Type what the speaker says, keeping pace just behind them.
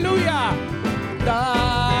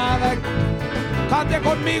fuerte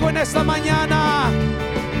conmigo en esta mañana.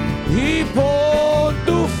 Y pon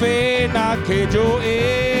tu fe en aquello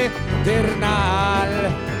eternal,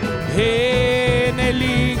 en el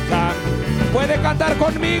incambiable. Puede cantar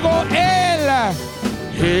conmigo él.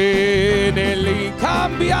 En el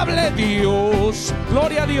incambiable Dios.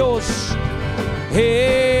 Gloria a Dios.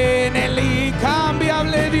 En el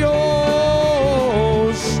incambiable Dios.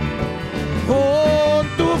 Pon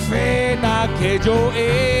tu fe en aquello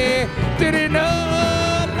eternal,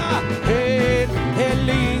 en el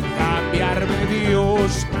incambiable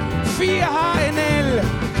Dios. Fía en él,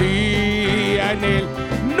 fía en él.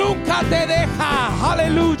 Nunca te deja,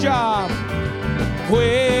 aleluya,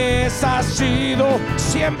 pues has sido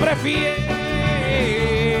siempre fiel.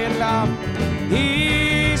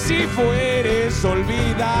 Y si fueres olvidado,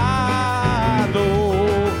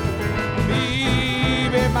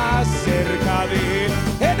 vive más cerca de él.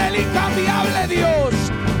 En el incambiable Dios,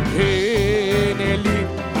 en el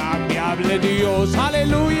incambiable Dios,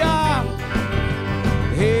 aleluya.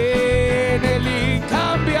 En el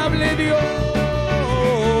incambiable Dios,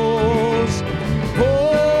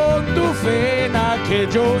 pon tu fe en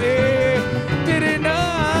aquello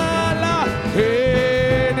eternal,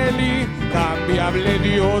 en el incambiable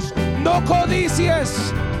Dios. No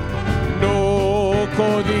codicies, no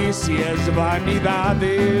codicies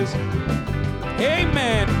vanidades,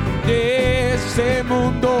 amén, de este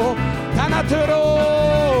mundo tan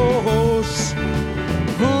atroz.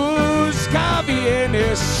 Busca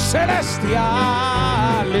bienes celestiales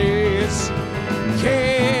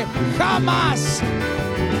que jamás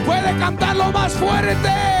puede cantarlo más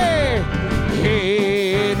fuerte.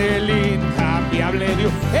 En el incambiable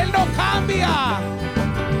Dios, él no cambia.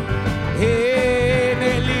 En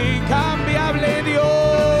el incambiable Dios,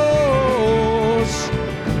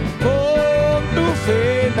 con tu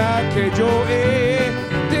fe en aquello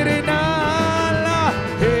eternal,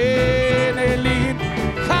 en el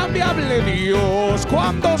incambiable Dios.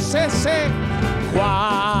 Cuando cese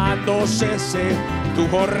tu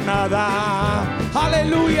jornada,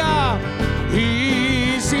 aleluya.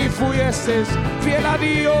 Y si fueses fiel a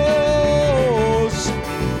Dios,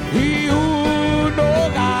 y un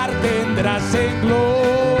hogar tendrás en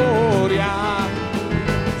gloria,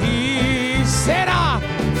 y será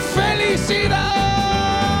felicidad,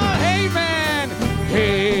 amén,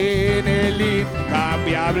 en el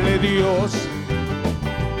incambiable Dios,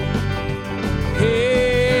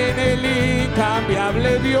 en el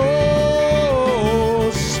incambiable Dios.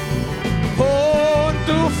 Pon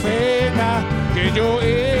tu fe en aquello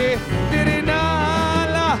eternal,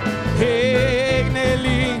 en el.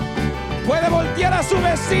 Puede voltear a su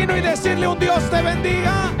vecino y decirle: un Dios te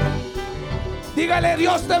bendiga. Dígale: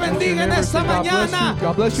 Dios te bendiga en esta mañana.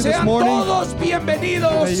 Sean todos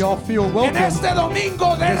bienvenidos en este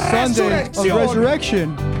domingo de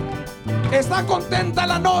resurrección. ¿Está contenta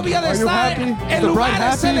la novia de estar en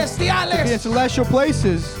lugares celestiales?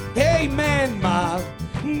 Amén.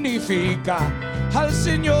 Magnifica al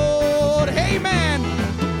Señor. Amén.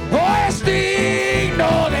 Oh, es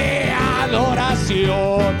digno de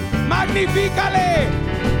adoración. Magnifícale.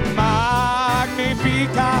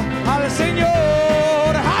 Magnifica al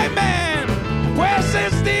Señor. Amén. Pues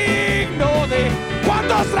es digno de.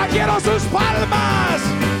 ¿Cuántos trajeron sus palmas?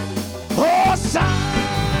 Oh,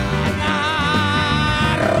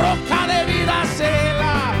 roca de vida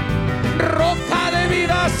cela, roca de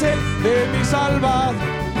vida cela de mi salva.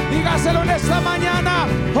 Dígaselo en esta mañana: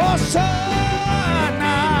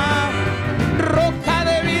 Hosanna, roca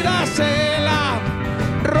de vida cela,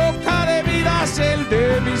 roca de vida cela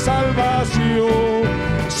de mi salvación.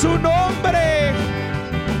 Su nombre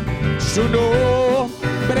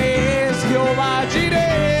es Jehová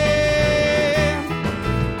Jireh,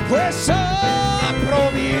 pues ha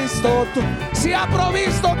provisto se ha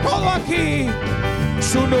provisto todo aquí.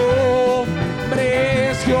 Su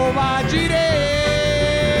nombre es Jehová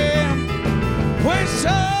Jireh, pues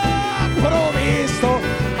ha provisto.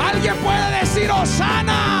 Alguien puede decir: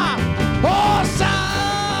 Hosanna, Hosanna,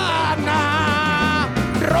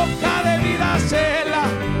 roca de vida cela,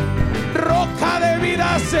 roca de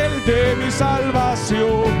vida cela de mi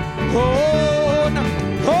salvación.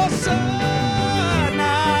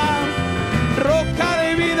 Hosanna, roca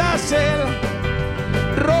de vida cela,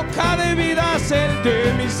 roca de vida cela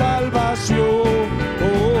de mi salvación.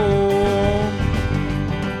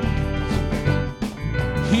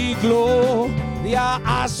 Y gloria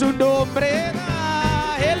a su nombre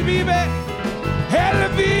da. Él vive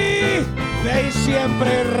y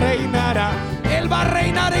siempre reinará. Él va a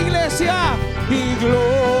reinar, iglesia, y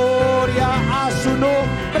gloria a su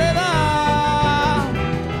nombre da.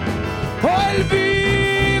 Oh, él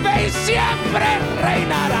vive y siempre siempre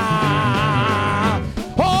reinará.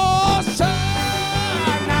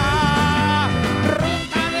 Hosanna,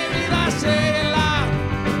 roca de vida es Él,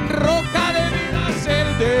 roca de vida es Él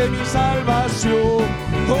de mi salvación.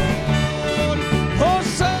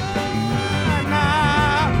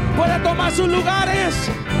 Hosanna, puede tomar sus lugares.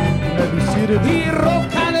 Y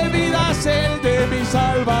roca de vida es Él de mi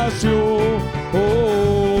salvación.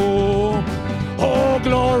 Oh, oh,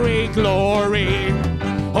 glory, glory.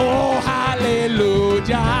 Oh,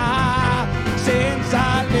 hallelujah. Since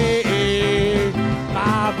I lay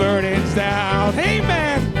my burdens down.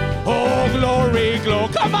 Amen. Oh, glory, glory.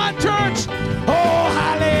 Come on, church. Oh,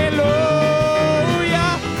 hallelujah.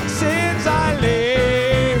 Since I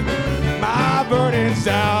lay my burdens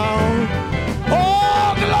down.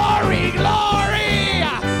 Oh, glory, glory.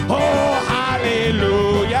 Oh,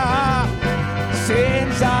 hallelujah.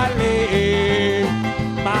 Since I lay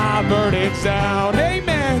my burdens down.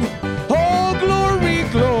 Amen. Oh, glory,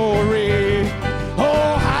 glory.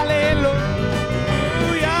 Oh,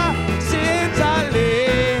 hallelujah. Since I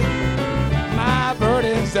lay my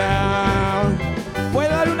burdens down. ¿Puede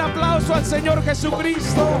dar un aplauso al Señor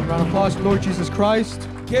Jesucristo? Round of applause to Lord Jesus Christ.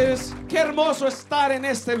 Qué hermoso estar en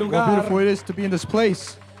este How lugar. beautiful it is to be in this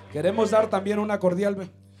place. Queremos dar también una cordial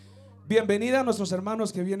bienvenida a nuestros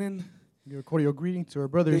hermanos que vienen Give a cordial greeting to our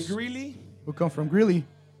de brothers Greeley. who come from Greeley.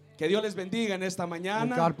 Que Dios les bendiga en esta May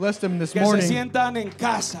mañana. God bless them this Que se morning. sientan en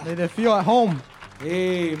casa. May they feel at home.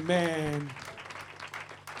 Amén.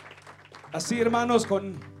 Así, hermanos,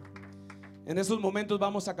 en estos momentos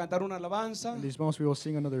vamos a cantar una alabanza. In these moments we will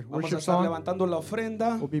sing another Vamos a worship estar song. levantando la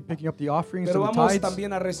ofrenda. We'll be picking up the offerings Pero of the vamos tithes.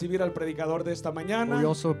 también a recibir al predicador de esta mañana. We'll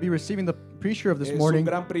also be receiving the preacher of this Es un morning.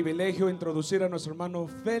 gran privilegio introducir a nuestro hermano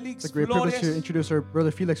It's Felix a great privilege to Flores introduce our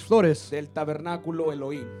brother Felix Flores del Tabernáculo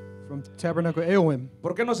Elohim. from Tabernacle Elohim.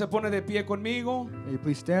 ¿Por qué no se pone de pie conmigo? May you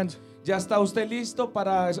please stand. ¿Ya está usted listo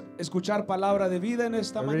para escuchar palabra de vida en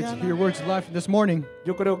esta Are ready to hear mañana? words of life this morning?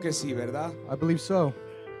 Yo creo que sí, ¿verdad? I believe so.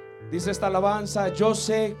 Dice esta alabanza, yo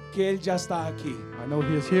sé que Él ya está aquí. I know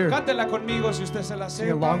he is here. Cántela conmigo si usted se la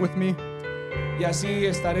Sing along sepa. with me. Y así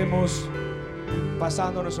estaremos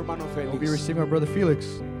pasando a nuestro hermano We'll be Felix. receiving our brother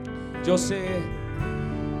Felix. Yo sé,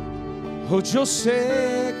 oh, yo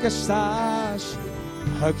sé que estás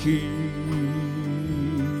aquí.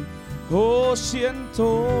 Oh,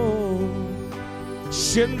 siento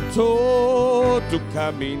tu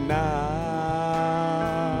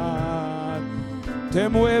caminar. Te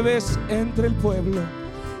mueves entre el pueblo,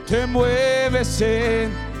 te mueves entre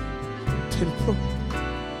el pueblo.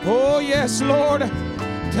 Oh, yes, Lord,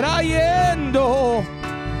 trayendo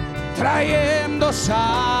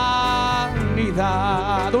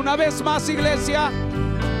sanidad. Una vez más, iglesia,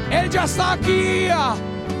 Él ya está aquí.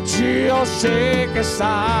 Yo sé que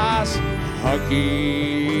estás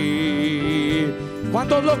aquí.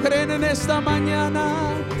 ¿Cuántos lo creen en esta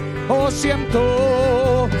mañana? Oh,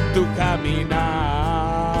 siento tu caminar.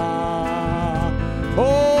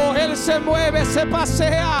 Oh, Él se mueve, se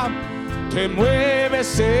pasea, te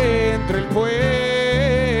mueves entre el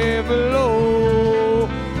pueblo,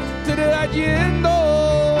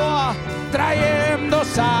 trayendo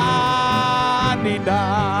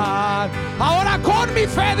sanidad. Ahora con mi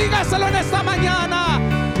fe, dígaselo en esta mañana,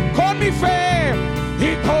 con mi fe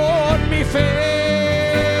y con mi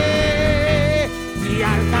fe y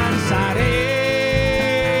alcanzaré.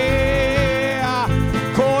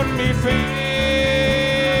 Con mi fe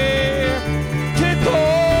te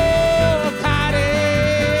tocaré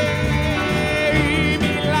y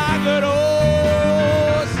milagros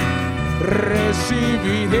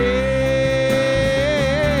recibiré.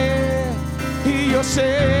 Y yo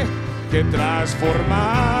sé que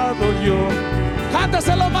transformado yo.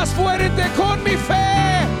 Cántaselo más fuerte, con mi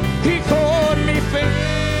fe y con mi fe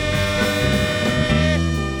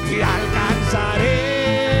te alcanzaré.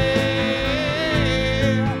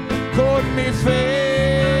 Con mi fe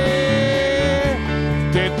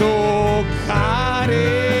te tocaré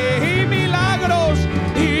y milagros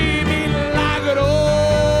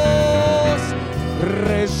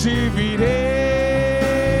recibiré.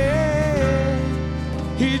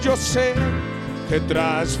 Y yo sé que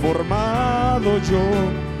transformado yo.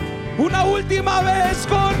 Una última vez,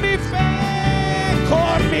 con mi fe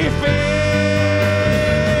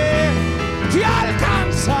te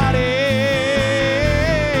alcanzaré.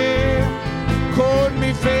 Con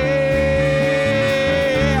mi fe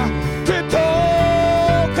te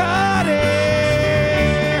tocaré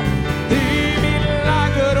y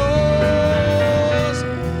milagros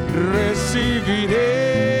recibiré.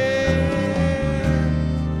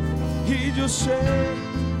 Y yo sé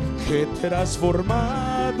que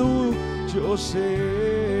transformado yo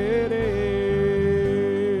seré.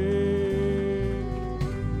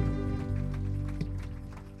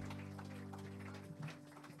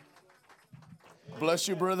 bless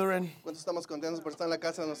you, brethren. ¿Cuántos estamos contentos por estar en la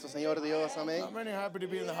casa de nuestro Señor Dios? Amén. I'm very happy to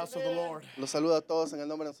be in the house of the Lord. Los saludo a todos en el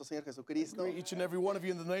nombre de nuestro Señor Jesucristo. Greet each and every one of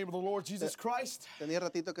you in the name of the Lord Jesus Christ. Tenía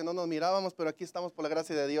ratito que no nos mirábamos, pero aquí estamos por la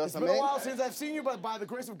gracia de Dios. It's been a Amén. while since I've seen you, but by the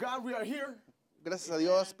grace of God, we are here. Gracias a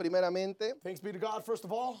Dios, primeramente. Thanks be to God, first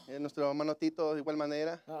of all. Nuestro hermano Tito, de igual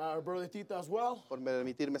manera, Our brother Tita as well, por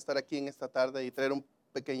permitirme estar aquí en esta tarde y traer un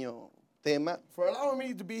pequeño tema. for allowing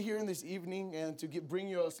me to be here in this evening and to bring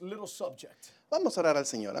you a little subject. Vamos a orar al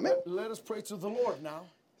Señor. Amén. Let us pray to the Lord now.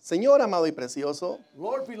 Señor amado y precioso,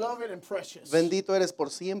 Lord, beloved and precious. bendito eres por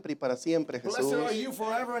siempre y para siempre, Blessed are Jesús. you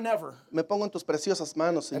forever and ever. Me pongo en tus preciosas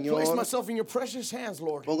manos, I place Señor. myself in your precious hands,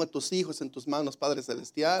 Lord. Pongo a tus hijos en tus manos, Padre I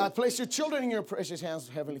Celestial. place your children in your precious hands,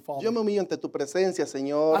 Heavenly Father. Yo me humillo ante tu presencia,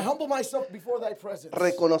 Señor, I humble myself before thy presence.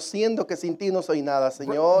 reconociendo que sin ti no soy nada,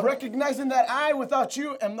 Señor. Recognizing that I, without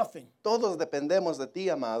you, am nothing. Todos dependemos de ti,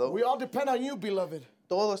 amado. We all depend on you, beloved.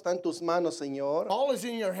 Todo está en tus manos, Señor. All is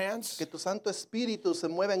in your hands. Que tu Santo Espíritu se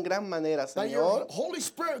mueva en gran manera, That your Señor. Holy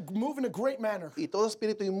Spirit move in a great manner. Y todo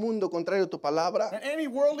espíritu inmundo contrario a tu palabra And any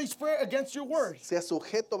worldly spirit against your word sea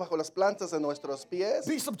sujeto bajo las plantas de nuestros pies.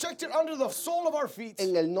 be subjected under the sole of our feet.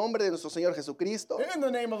 En el nombre de nuestro Señor Jesucristo. In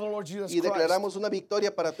the name of the Lord Jesus Y Christ. declaramos una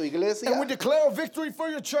victoria para tu iglesia. And we declare a victory for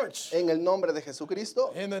your church. En el nombre de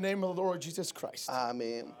Jesucristo. In the name of the Lord Jesus Christ.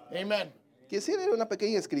 Amén. Amen. Quisiera leer una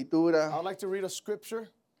pequeña escritura. I'd like to read a scripture.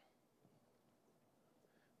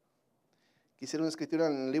 Quisiera una escritura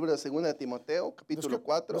en el libro de 2 de Timoteo, capítulo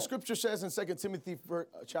 4, The scripture says in 2 Timothy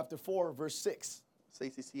chapter 4, verse 6.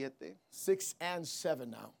 6 y 7. 6 and 7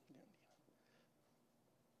 now.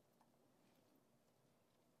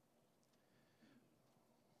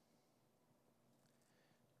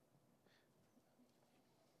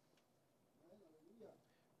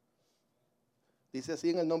 Dice así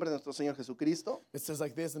en el nombre de nuestro Señor Jesucristo. It says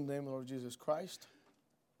like this in the name of the Lord Jesus Christ.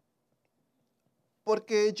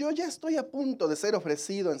 Porque yo ya estoy a punto de ser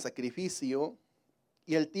ofrecido en sacrificio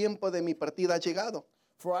y el tiempo de mi partida ha llegado.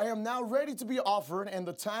 For I am now ready to be offered, and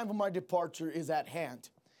the time of my departure is at hand.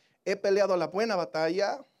 He peleado la buena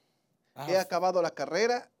batalla, I he have, acabado la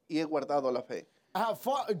carrera y he guardado la fe. I have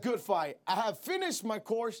fought a good fight. I have finished my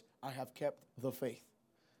course. I have kept the faith.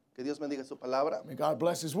 Que Dios bendiga su palabra. May God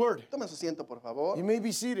bless His word. Tome su asiento, por favor. You may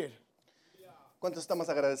be seated. ¿Cuántos estamos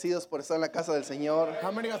agradecidos por estar en la casa del Señor?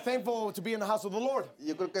 How many are thankful to be in the house of the Lord?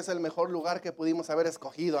 Yo creo que es el mejor lugar que pudimos haber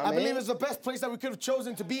escogido. I believe Amén. it's the best place that we could have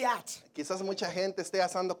chosen to be at. Quizás mucha gente esté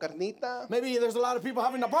asando carnita, Maybe there's a lot of people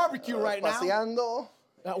having a barbecue right now, paseando,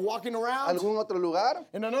 walking around algún otro lugar,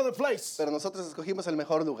 in another place. pero nosotros escogimos el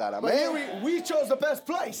mejor lugar. But here Amén. we chose the best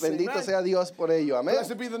place. Bendito Amen. sea Dios por ello. Amén.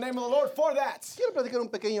 Blessed be the name of the Lord for that. Quiero platicar un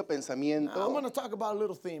pequeño I'm pensamiento. going to talk about a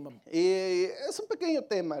little theme. Y es un pequeño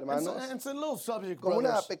tema, It's hermanos. it's a little subject, Como una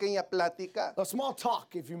brothers. pequeña plática. A small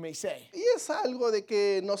talk, if you may say. Y es algo de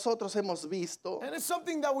que nosotros hemos visto And it's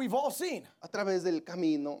something that we've all seen a través del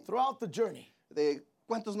camino. throughout the journey. De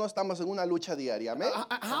cuántos no estamos en una lucha diaria. Amén.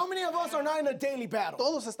 How many of us are not in a daily battle?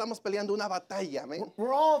 Todos estamos peleando una batalla. Amén.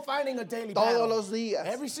 We're all fighting a daily Todos battle. los días.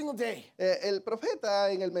 Every single day. El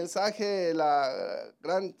profeta en el mensaje, la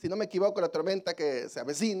gran, si no me equivoco, la tormenta que se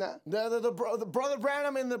avecina, The brother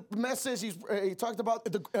Branham in the message, he talked about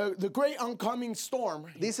the great oncoming storm.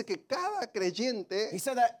 dice que cada He creyente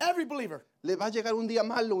said that every believer, le va a llegar un día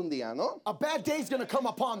malo un día, ¿no? a bad day is going to come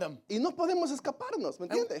upon them. Y no podemos escaparnos, ¿me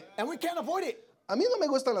entiende? And we can't avoid it. A mí no me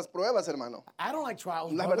gustan las pruebas, hermano. I don't like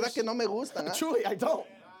trials. La brothers. verdad que no me gustan. ¿Ah? Truly, I don't.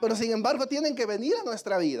 Pero sin embargo tienen que venir a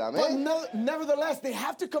nuestra vida. But ¿Amén? nevertheless, they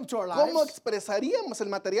have to come to our ¿Cómo lives. expresaríamos el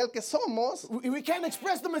material que somos We can't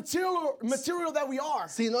express the material that we are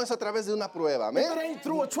si no es a través de una prueba? ¿Amén? if it ain't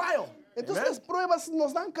through a trial. Entonces Amen? las pruebas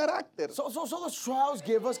nos dan carácter So those trials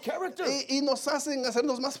give us character. y nos hacen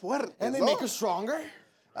hacernos más fuertes, And they ¿no? make us stronger.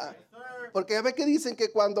 Ah, porque a ver que dicen que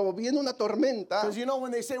cuando viene una tormenta Because you know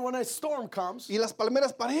when they say when a storm comes, y las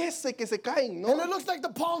palmeras parece que se caen, and it ¿no? looks like the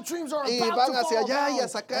palm trees are Y about van to hacia fall allá y down.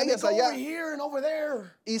 hacia acá And y they go hacia allá. over here and over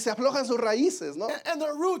there. Y se aflojan sus raíces, ¿no? And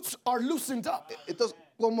their roots are loosened up. Entonces,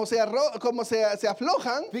 como se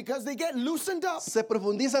aflojan, Because they get loosened up, se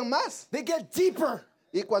profundizan más. they get deeper.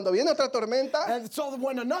 Y cuando viene otra tormenta, And so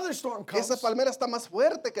when another storm comes, esa palmera está más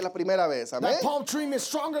fuerte que la primera vez, amén. that palm tree is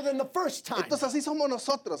stronger than the first time. Entonces así somos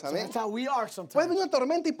nosotros, amén. That's how we are Puede sometimes. venir una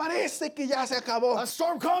tormenta y parece que ya se acabó, A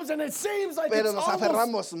storm comes and it seems like pero it's nos almost,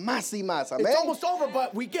 aferramos más y más, it's amén. almost over,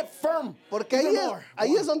 but we get firm Porque even more.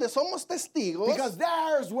 ahí es donde somos testigos Because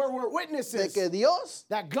there's where we're de witnesses que Dios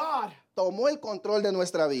that God tomó el control de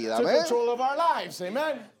nuestra vida, took amén. control of our lives.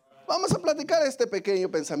 Amen. Vamos a platicar este pequeño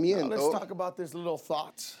Now, let's pensamiento. talk about this little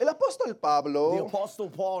thought. El apóstol The Pablo, Apostle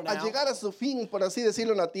Paul al now, llegar a su fin, por así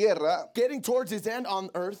decirlo, en la tierra, getting towards his end on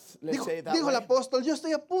earth, let's say it that dijo el way. apóstol, yo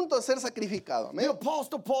estoy a punto de ser sacrificado. The Amén.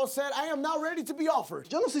 Apostle Paul said, I am now ready to be offered.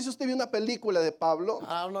 Yo no sé si usted vio una película de Pablo,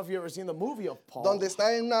 I don't know if you've ever seen the movie of Paul. donde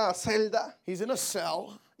está en una celda He's in a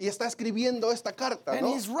cell, y está escribiendo esta carta, and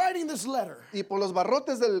 ¿no? he's writing this letter. Y por los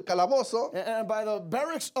barrotes del calabozo, And by the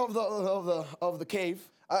barracks of the cave,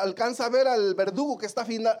 alcanza a ver al verdugo que está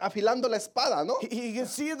afilando la espada, ¿no? he can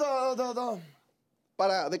see the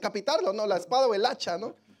Para decapitarlo, ¿no? La espada o el hacha,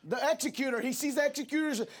 ¿no? executor. He sees the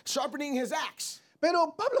executor sharpening his axe.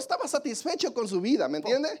 Pero Pablo estaba satisfecho con su vida, ¿me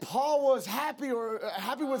entiende? Paul was happy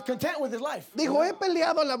content with his life. Dijo, he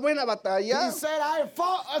peleado la buena He batalla, said, I have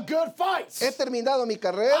fought a good fight. he terminado mi I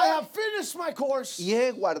carrera have finished my course. y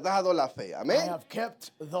he guardado la fe, I amén. have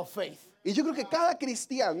kept the faith. Y yo creo que cada I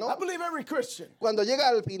cristiano, believe every Christian, cuando llega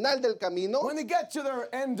al final del camino, when they get to their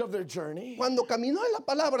end of their journey, cuando caminó en la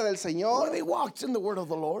palabra del when Señor, they walked in the word of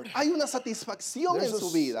the Lord, hay una satisfacción en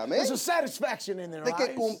su vida, amén. there's a satisfaction in their De que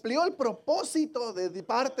lives. cumplió el propósito de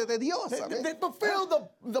parte de Dios, They amén. fulfill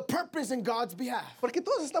the purpose in God's behalf. Porque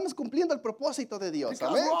todos estamos cumpliendo el propósito de Dios,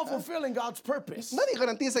 Because amén. we're all fulfilling God's purpose. Nadie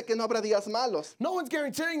garantiza que no habrá días malos. No one's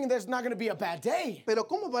guaranteeing there's not going to be a bad day. Pero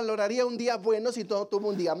 ¿cómo valoraría un día bueno si no tuvo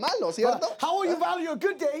un día malo, cierto? How will you value a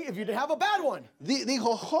good day if you didn't have a bad one?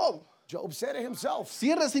 Dijo Job, Job said it himself.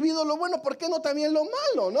 si he recibido lo bueno, ¿por qué no también lo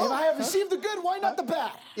malo, If no? I have received the good, why not the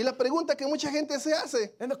bad? Y la pregunta que mucha gente se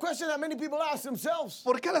hace, And the question that many people ask themselves,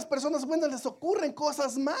 ¿por qué a las personas buenas les ocurren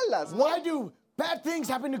cosas malas, no? why do bad things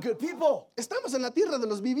happen to good people? Estamos en la tierra de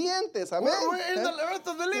los vivientes, amén. We're in the earth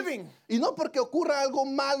of the living. Y no porque ocurra algo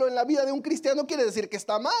malo en la vida de un cristiano quiere decir que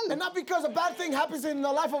está mal. And not because a bad thing happens in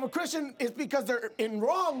the life of a Christian, it's because they're in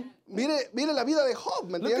wrong. Mire la vida de Job,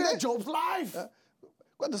 ¿me Look at entiende? Job's life.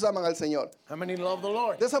 ¿Cuántos aman al Señor? How many love the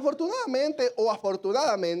Lord? Desafortunadamente o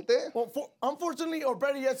afortunadamente, Well, unfortunately, or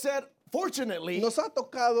better yet said, fortunately, nos ha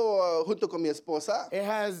tocado junto con mi esposa it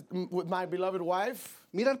has, with my beloved wife,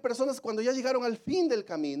 mirar personas cuando ya llegaron al fin del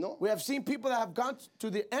camino we have seen people that have gone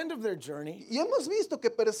to the end of their journey, y hemos visto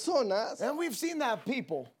que personas and we've seen that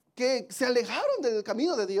people, que se alejaron del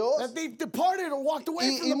camino de Dios that they've departed or walked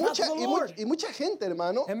away from the path of the Lord. y mucha gente,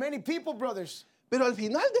 hermano, And many people, brothers, pero al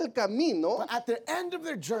final del camino, but at the end of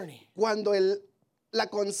their journey, cuando la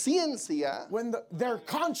conciencia when their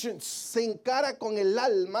conscience se encara con el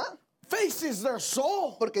alma, faces their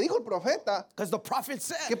soul, porque dijo el profeta because the prophet que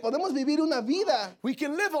said, podemos vivir una vida we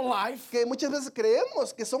can live a life que muchas veces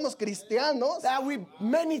creemos que somos cristianos, that we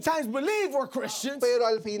many times believe we're Christians, pero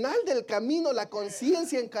al final del camino la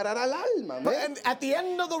conciencia encarará al alma. ¿ven? and at the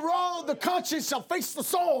end of the road, the conscience shall face the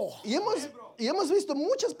soul. Y hemos visto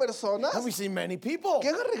muchas personas And we see many people, que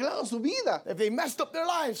han arreglado su vida if they messed up their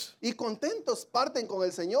lives, y contentos parten con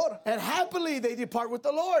el Señor. and happily they depart with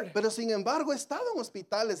the Lord. Pero sin embargo he estado en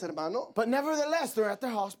hospitales, hermano, But nevertheless, they're at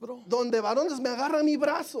their hospital, donde varones me agarran mi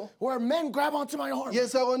brazo where men grab onto my arm. y en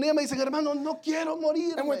su agonía me dicen, hermano, no quiero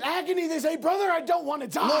morir. And with agony, they say, brother, I don't want to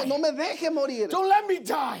die. No me deje morir. Don't let me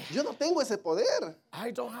die. Yo no tengo ese poder.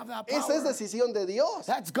 I don't have that Esa es power. decisión de Dios.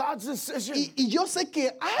 That's God's decision. Y yo sé que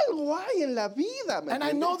algo hay en la vida, ¿me And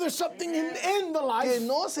I entiende? know there's something in the Que life.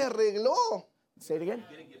 no se arregló, Say it again.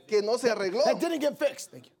 que no se arregló. That didn't get fixed.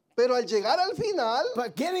 Thank you. Pero al llegar al final,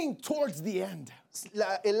 But getting towards the end,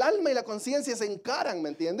 el alma y la conciencia se encaran, ¿me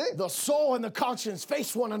entiende? the soul and the conscience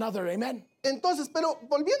face one another. Amen. Entonces, pero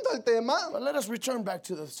volviendo al tema, But let us return back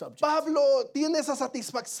to the subject. Pablo tiene esa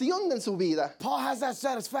satisfacción en su vida. Paul has that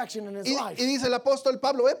satisfaction in his Y life. dice el apóstol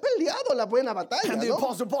Pablo, he peleado la buena batalla, And the ¿no?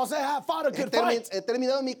 apostle Paul said, I have fought a He good fight.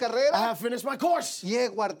 terminado mi I carrera have finished my course. y he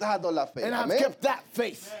guardado la fe. And I've Amén. kept that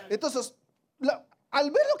faith. Entonces, al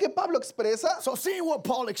ver lo que Pablo expresa, So seeing what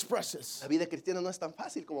Paul expresses, la vida cristiana no es tan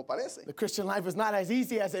fácil como parece. the Christian life is not as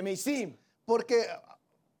easy as it may seem. Porque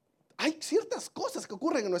hay ciertas cosas que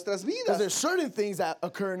ocurren en nuestras Because vidas. there's certain things that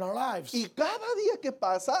occur in our lives. Y cada día que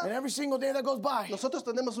pasa, And every single day that goes by, nosotros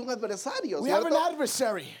tenemos un adversario, we have an ¿cierto?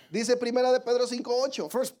 adversary. Dice primera de Pedro 5:8.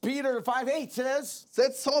 1 Peter 5:8 says,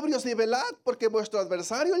 Sed sobrios y velad, porque vuestro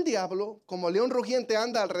adversario el diablo, como león rugiente,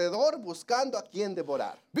 anda alrededor buscando a quien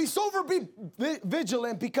devorar. be sober, be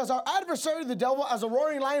vigilant, because our adversary, the devil, as a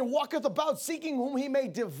roaring lion, walketh about seeking whom he may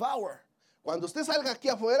devour. Cuando usted salga aquí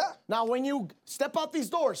afuera, Now, when you step out these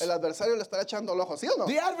doors, el adversario le estará echando el ojo, ¿sí o no?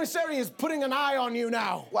 the adversary is putting an eye on you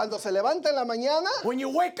now. Cuando se levanta en la mañana When you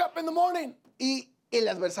wake up in the morning, y el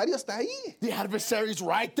adversario está ahí. the adversary's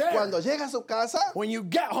right there. Cuando llega a su casa When you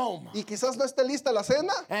get home, y quizás no esté lista la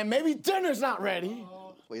cena, and maybe dinner's not ready,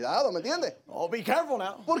 cuidado, ¿me entiende? oh, be careful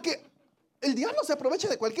now. Porque El diablo se aprovecha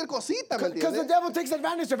de cualquier cosita, ¿me Because the entiendes? devil takes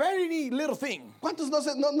advantage of any little thing. ¿Cuántos nos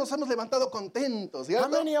hemos levantado contentos, How cierto?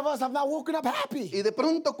 many of us have not woken up happy? Y de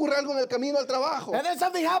pronto ocurre algo en el camino al trabajo. And then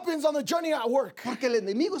something happens on the journey at work. Porque el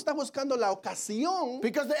enemigo está buscando la ocasión,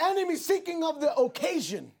 Because the enemy is seeking of the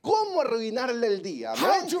occasion. cómo arruinarle el día.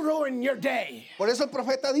 How ¿Amén? to ruin your day. Por eso el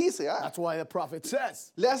profeta dice, That's why the prophet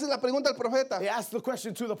says. le hace la pregunta al profeta, They asked the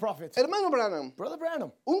question to the prophet. hermano Branham, Brother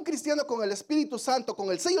Branham, un cristiano con el Espíritu Santo, con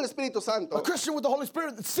el sello del Espíritu Santo, a Christian with the Holy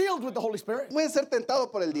Spirit, sealed with the Holy Spirit, ¿puede ser tentado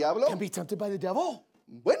por el diablo? can be tempted by the devil.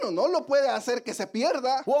 Bueno, no lo puede hacer que se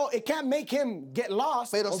pierda, Well, it can't make him get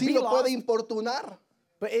lost pero or sí be lo puede lost, importunar.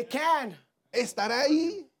 but it can Estará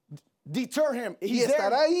ahí deter him. y He's estará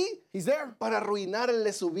there. ahí He's there para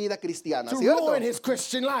arruinarle su vida cristiana, to ¿cierto? ruin his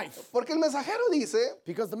Christian life. Porque el mensajero dice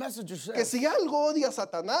Because the messenger que says, si algo odia a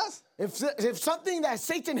Satanás, if something that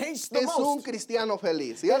Satan hates the es un most cristiano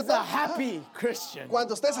feliz, is ¿cierto? a happy Christian.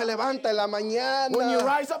 Cuando usted se levanta en la When you mañana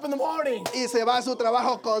rise up in the morning y se va a su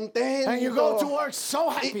trabajo and you go to contento work so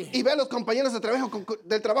happy, y ve a los compañeros del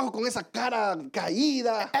trabajo con esa cara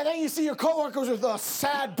caída and then you see your coworkers with a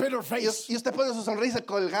sad, bitter face, y usted pone su sonrisa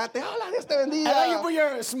colgate, hola, Dios te and then you bendiga. put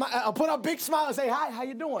your put a big smile and say, "Hi, how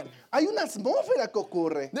you doing?" Hay una atmósfera que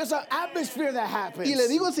ocurre There's an atmosphere that happens, y le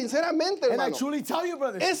digo sinceramente, and I hermano, truly tell you,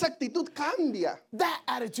 brothers, esa actitud cambia that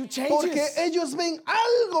attitude porque changes ellos ven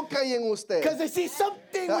algo que hay en usted. because they see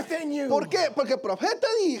something within you. ¿Por qué? Porque el profeta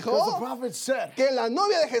Because the dijo prophet said, que la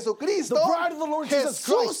novia de Jesucristo, The bride of the Lord Jesus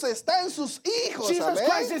Jesús está en sus hijos, Jesus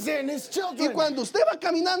Christ amén. is in his Y children, cuando usted va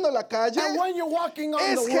caminando en la calle, and when you're walking on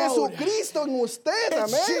es the road, Jesucristo en usted,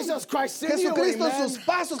 it's amén. Jesus Christ in you, Jesucristo en amen. sus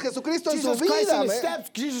pasos, Jesucristo en su Jesus Christ vida, in his amén. steps,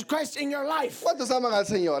 Jesus Christ in your life. ¿Cuántos aman al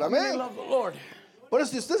Señor, How many amén? love the Lord? Por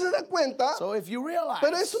eso si usted se da cuenta, So if you realize,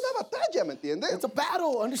 pero es una batalla, ¿me entiende? it's a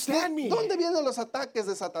battle, understand me. ¿Dónde vienen los ataques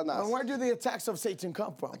de Satanás? And where do the attacks of Satan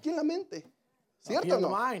come from? Aquí en la mente. Up ¿Cierto here o in the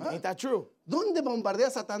no? mind. ¿Ah? Ain't that true? ¿Dónde bombardea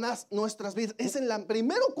Satanás nuestras vidas?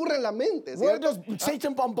 Primero ocurre en la mente, Where ¿cierto? does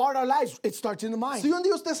Satan bombard our lives? It starts in the mind. Si un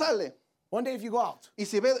día usted sale One day if you go out, y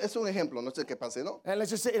si ve, es un ejemplo, no sé qué pase, ¿no? and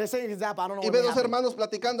let's say an example, I don't know Y what ve may dos happen. hermanos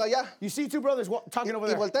platicando allá You see two brothers talking over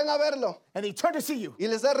y there, voltean a verlo and they turn to see you, y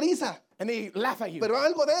les da risa, and they laugh at you, pero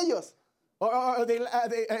algo de ellos. or they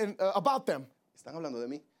about them. Están hablando de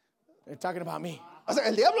mí. They're talking about me. O sea,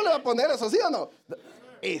 el diablo le va a poner eso, ¿sí o no?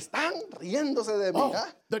 Están riéndose de mí, Oh, ¿ah?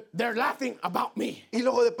 they're laughing about me. Y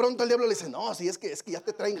luego de pronto el diablo le dice, no, si es que ya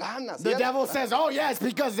te traen ganas. The ¿sí? devil says, oh, yeah, it's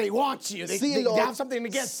because they want you. They have something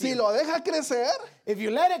against si you. lo deja crecer, If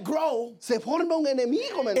you let it grow, se forma un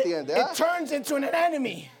enemigo, ¿me entiende? it turns into an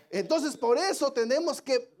enemy. Entonces por eso tenemos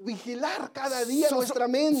que vigilar cada día nuestra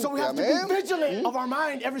mente. So we have to amén. be vigilant of our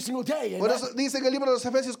mind every single day. Por Amen? eso dice en el libro de los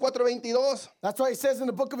Efesios 4:22, That's why it says in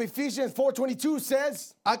the book of Ephesians 4:22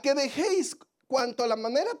 says, a que dejéis cuanto a la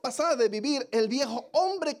manera pasada de vivir el viejo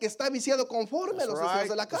hombre que está viciado conforme a los deseos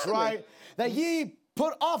de la that's carne. right, that ye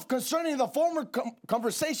put off concerning the former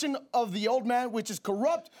conversation of the old man, which is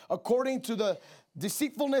corrupt according to the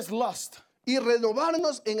deceitfulness lust. Y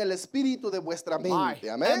renovarnos en el espíritu de vuestra mente.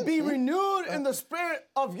 Amén. And be renewed in the spirit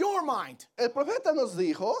of your mind. El profeta nos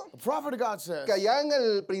dijo The prophet of God says, que allá en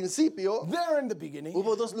el principio there in the beginning,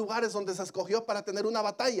 hubo dos lugares donde se escogió para tener una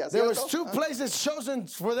batalla. there ¿cierto? was two places chosen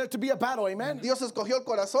for there to be a battle, amen? Dios escogió el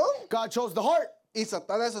corazón God chose the heart, y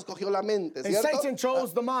Satanás escogió la mente, and ¿cierto? Satan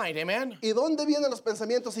chose the mind, amen? ¿Y dónde vienen los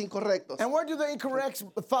pensamientos incorrectos? And where do the incorrect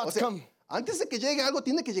O thoughts sea, come? antes de que llegue algo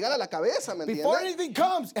tiene que llegar a la cabeza, ¿me Before entiendes? anything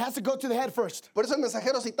comes, it has to go to the head first. Por eso el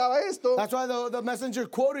mensajero citaba esto. That's why the messenger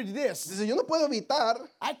quoted this. Dice, yo no puedo evitar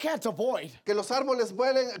I can't avoid que los árboles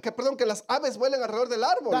vuelen, que las aves vuelen alrededor del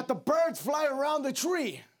árbol, that the birds fly around the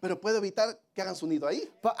tree, pero puedo evitar que hagan su nido ahí.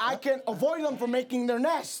 but I can avoid them from making their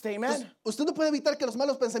nest, amen? Usted no puede evitar que los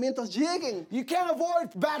malos pensamientos lleguen, You can't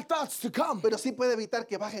avoid bad thoughts to come, pero sí puede evitar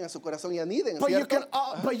que bajen a su corazón y aniden, but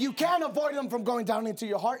 ¿cierto? you can avoid them from going down into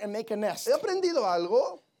your heart and make a nest. He aprendido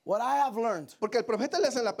algo, What I have learned, porque el profeta le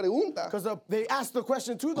hace la pregunta, because they asked the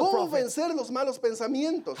question to the ¿cómo prophet, vencer los malos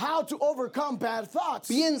pensamientos? how to overcome bad thoughts.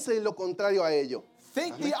 Piense lo contrario a ello.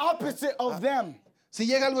 Think the opposite of them. Si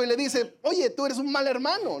llega algo y le dice, oye, tú eres un mal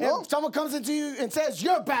hermano, ¿no? If someone comes into you and says,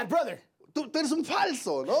 you're a bad brother, Tú eres un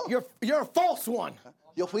falso, ¿no? you're a false one.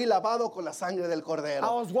 Yo fui lavado con la sangre del cordero.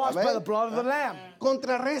 I was washed by Amén. the blood of the Lamb.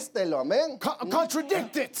 Contrarréstelo, amén.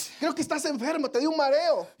 Contradict it. Creo que estás enfermo, te dio un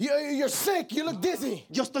mareo. You're sick. You look dizzy.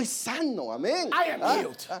 Yo estoy sano, amén. I am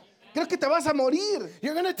healed. Creo que te vas a morir.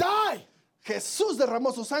 You're going to die. Jesús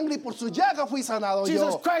derramó su sangre y por su llaga fui sanado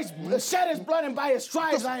Jesus yo. Christ shed his blood, and by his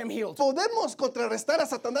stripes I am healed. Podemos contrarrestar a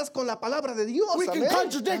Satanás con la palabra de Dios. We can Amén.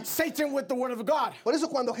 contradict Satan with the word of God. Por eso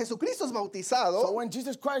cuando Jesucristo es bautizado So when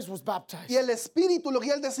Jesus Christ was baptized, y el Espíritu lo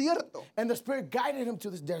guía al desierto and the Spirit guided him to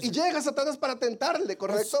this y desert, llega Satanás para tentarle,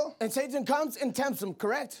 ¿correcto? and Satan comes and tempts him,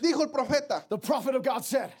 correct? Dijo el profeta, The prophet of God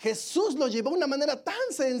said, Jesús lo llevó de una manera tan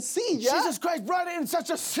sencilla Jesus Christ brought it in such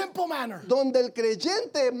a simple manner donde el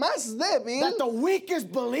creyente más débil that the weakest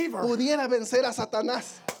believer pudiera vencer a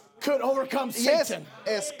Satanás. could overcome Y es Satan.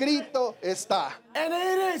 escrito está. And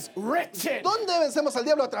it is written. ¿Dónde vencemos al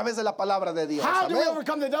diablo? A través de la palabra de Dios. How do we Amén.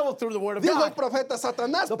 overcome the devil? Through the word of Dijo el God. profeta,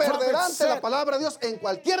 Satanás The prophet perderá ante la said- palabra de Dios en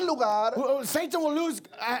cualquier lugar Satan will lose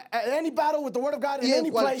at any battle with the word of God in y en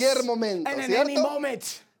any place cualquier momento, and in any ¿cierto?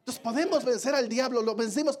 moment. Entonces podemos vencer al diablo, lo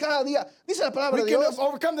vencimos cada día. Dice la palabra We de can Dios,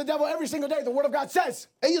 overcome the devil every single day. The word of God says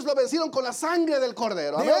ellos lo vencieron con la sangre del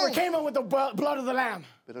cordero. they Amén. overcame him with the blood of the lamb.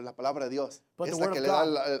 Pero la palabra de Dios But es the la word que of le da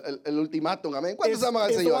God el ultimátum. Amén. ¿Cuántos Is aman al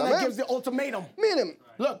the Señor? one that Amén. gives the ultimatum. Miren,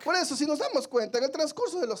 Look. por eso si nos damos cuenta en el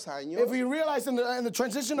transcurso de los años, If we realize in the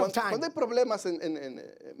transition of time, cuando hay problemas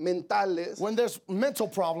mentales, when there's mental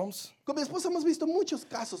problems, con mi esposa hemos visto muchos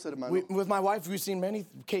casos, hermano. with my wife, we've seen many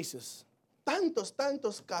cases. Tantos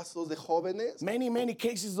casos de jóvenes, Many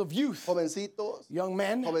cases of youth, jovencitos, young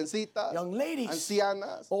men, jovencitas, young ladies,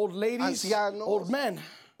 ancianas, old ladies, ancianos, old men,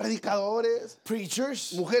 predicadores,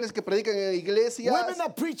 preachers, mujeres que predican en iglesias. women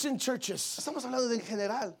that preach in churches. Estamos hablando de en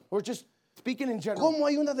general. We're just speaking in general. Cómo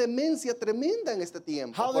hay una demencia tremenda en este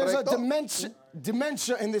tiempo, How there's a ¿correcto?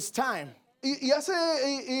 dementia in this time.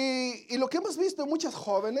 Y lo que hemos visto en muchas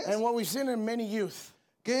jóvenes, And what we've seen in many youth,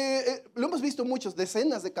 que lo hemos visto en muchos,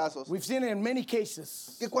 decenas de casos, we've seen it in many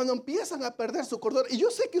cases. que cuando empiezan a perder su cordón, y yo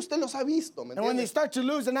sé que usted los ha visto, ¿me And when they entiende? start to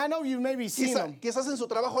lose, and I know you've maybe seen them, Quizás en su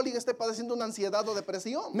trabajo alguien esté padeciendo una ansiedad o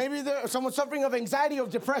depresión. maybe there's someone suffering of anxiety or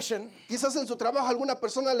depression. Quizás en su trabajo alguna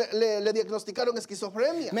persona le diagnosticaron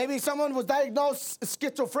esquizofrenia. Maybe someone was diagnosed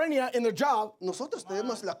schizophrenia in their job. Nosotros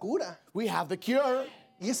tenemos la cura. We have the cure,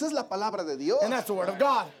 Y esa es la palabra de Dios. and that's the word of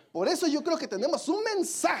God. Por eso yo creo que tenemos un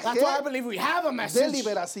mensaje That's why I believe we have a de message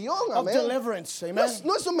liberación. of Amén. deliverance. No Amen.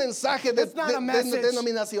 no es un mensaje It's not a message.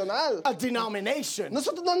 denominacional. A denomination.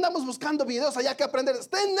 Nosotros no andamos buscando videos allá que aprender.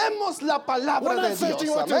 Tenemos la We're palabra not de searching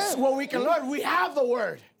Dios. Amén. what we can learn. We have the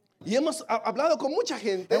word. Y hemos hablado con mucha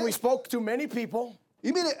gente. And we spoke to many people,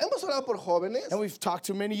 Y mire, hemos hablado por jóvenes. and we've talked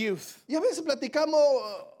to many youth. Y a veces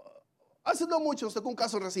platicamos, hace no mucho, nos tocó un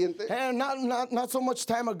caso reciente. And not so much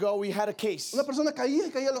time ago, we had a case. Una persona caía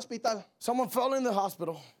y caía al hospital. Someone fell in the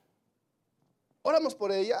hospital. Oramos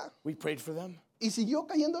por ella We prayed for them. y siguió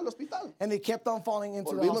cayendo al hospital. And they kept on falling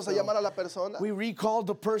into the Volvimos a llamar hospital. a la persona. We recalled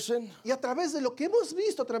the person. Y a través de lo que hemos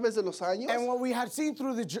visto a través de los años, And what we had seen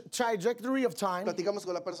through the trajectory of time, platicamos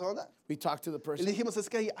con la persona we talked to the y person. le dijimos, es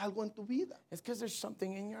que hay algo en tu vida. It's because there's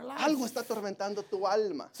something in your life. Algo está atormentando tu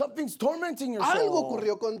alma. Something's tormenting your Algo soul.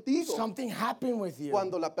 ocurrió contigo. Something happened with you.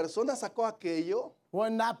 Cuando la persona sacó aquello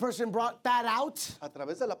When that person brought that out a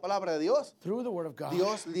través de la palabra de Dios, through the word of God,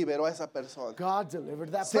 Dios liberó a esa persona. God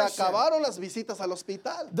delivered that Se person. acabaron las visitas al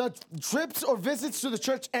hospital. The trips or visits to the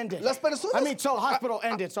church ended. Las personas, I mean, so hospital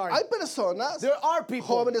ended, sorry. Hay personas, There are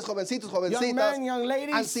people, jóvenes, jovencitos, young jovencitas, men, young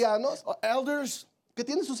ladies, ancianos, elders, que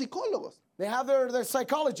tienen sus psicólogos, they have their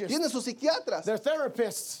psychologists, tienen sus psiquiatras. their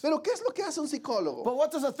therapists. Pero ¿qué es lo que hace un psicólogo? But what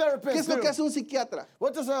does a ¿Qué therapist es lo do? que hace un psiquiatra?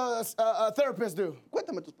 What does a therapist do?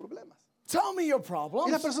 Cuéntame tus problemas. Tell me your Y la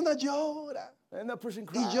problems. persona llora, And the person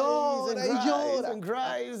cries llora, and y cries llora. and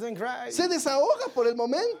cries and cries. se desahoga por el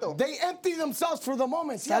momento. They empty themselves for the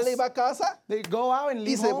moment. Sale y Yes. va a casa They go out and y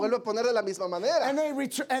leave se home, vuelve a poner de la misma manera. and they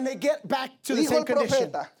return and they get back to the Dijo same el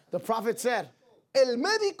condition. profeta. The prophet said, El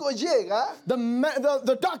médico llega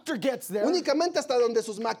the doctor gets there únicamente hasta donde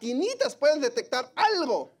sus maquinitas pueden detectar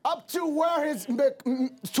algo. up to where his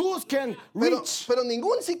tools can Pero, reach, pero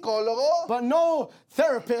ningún psicólogo, but no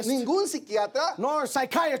therapist ningún psiquiatra nor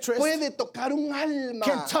psychiatrist puede tocar un alma.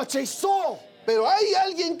 can touch a soul. Pero hay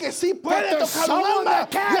alguien que sí But puede there's tocar un someone alma. that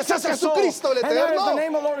Y can ese es touch a soul, Jesucristo el and that is the Eterno.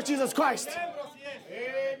 name of the Lord Jesus Christ.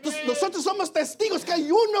 Entonces, nosotros somos testigos que hay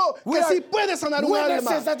uno We que are sí puede sanar un witnesses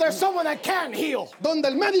alma. that there's someone that can heal. Donde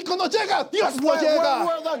el médico no llega, Dios no Where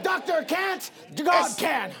llega. the doctor can't, God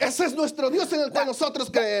can. Ese es nuestro Dios en el cual nosotros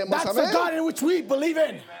creemos. That's the Amén. God in which we believe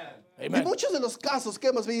in. Y Amen. muchos de los casos que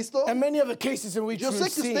hemos visto, And many of the cases in which yo we've sé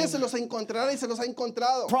que usted se seen, los encontrará y se los ha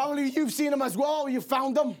encontrado. probably you've seen them as well, you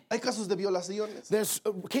found them. Hay casos de violaciones, There's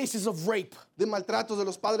cases of rape, de maltratos de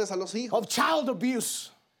los padres a los hijos. of child abuse.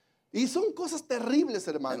 Y son cosas terribles,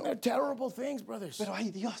 And hermano. they're terrible things, brothers. Pero hay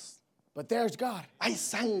Dios, But there's God. hay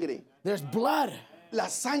sangre. There's blood. la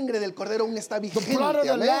sangre del cordero aún está The vigente. blood of the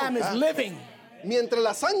amén. lamb is Ah, living. Mientras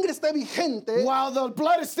la sangre esté vigente While the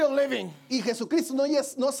blood is still living. y Jesucristo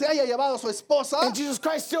no se haya llevado a su esposa, And Jesus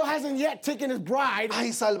Christ still hasn't yet taken his bride.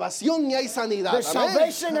 hay salvación y hay sanidad. There's amén.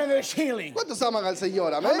 salvation and there's healing. ¿Cuántos aman al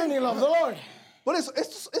Señor? How Amén. many love the Lord? Por eso,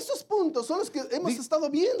 estos puntos son los que hemos estado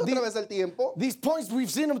viendo a través del tiempo. These points, we've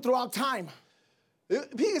seen them throughout time.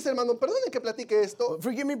 Fíjese, hermano, perdone que platique esto,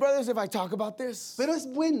 Forgive me, brothers, if I talk about this. pero es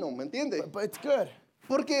bueno, ¿me entiende? But it's good.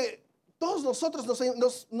 Porque todos nosotros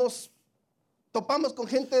nos topamos con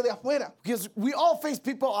gente de afuera, Because we all face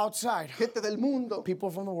people outside. gente del mundo, People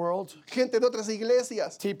from the world. gente de otras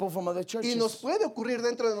iglesias. People from other churches. Y nos puede ocurrir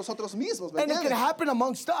dentro de nosotros mismos, ¿me And it can entiende? happen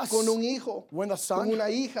amongst us. Con un hijo, With a son. con una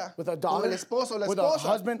hija, With a con daughter. el esposo o la With a esposa.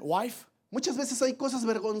 husband, wife. Muchas veces hay cosas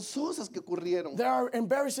vergonzosas que ocurrieron. There are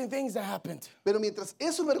embarrassing things that happened. Pero mientras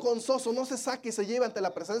eso vergonzoso no se saque y se lleve ante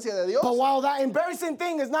la presencia de Dios, But while that embarrassing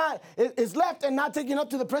thing is left and not taken up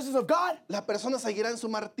to the presence of God, la persona seguirá en su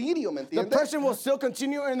martirio, ¿me the entiende? person will still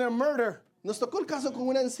continue in their murder. Nos tocó el caso con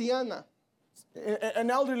una anciana An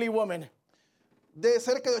elderly woman, de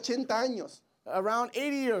cerca de 80 años. around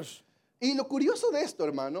 80 years. Y lo curioso de esto,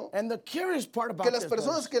 hermano, And the curious part que about las this,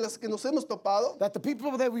 personas brothers, que nos hemos topado that the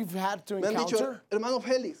people that we've had to me han dicho, encounter, hermano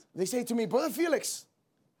Felix, they say to me, Brother Felix,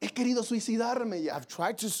 he querido suicidarme ya, I've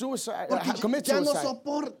tried to porque commit ya no suicide.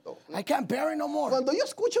 soporto. I can't bear it no more. Cuando yo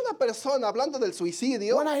escucho a una persona hablando del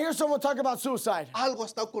suicidio, When I hear someone talk about suicide, algo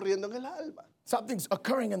está ocurriendo en el alma. something's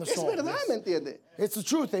occurring in the Es soul. verdad, ¿me entiende? It's the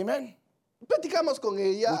truth, amen? Platicamos con We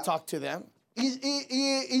ella talk to them.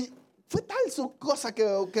 y fue tal su cosa que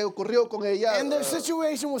ocurrió con ella. And their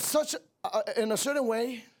situation was such, in a certain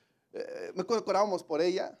way, Me acuerdo que orábamos por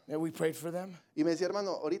ella that we prayed for them. y me decía,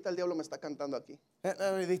 hermano, ahorita el diablo me está cantando aquí.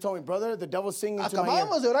 And they told me, brother, the devil's singing to my ear.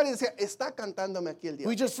 Acabábamos de orar y decía, está cantándome aquí el We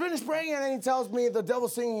diablo. just finished praying, and then he tells me the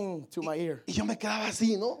devil's singing to my ear. Y yo me quedaba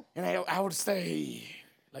así, ¿no? And I would stay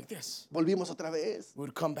like this. Volvimos otra vez. We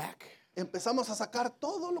would come back. Empezamos a sacar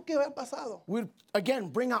todo lo que había pasado. We'd, again,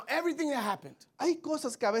 bring out everything that happened. Hay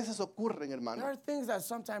cosas que a veces ocurren, There hermano. are things that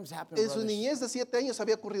sometimes happen, En su brothers. niñez de 7 años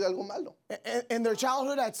había ocurrido algo malo. In their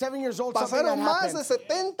childhood, at 7 years old, something Pasaron had más de happened.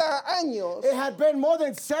 70 años It had been more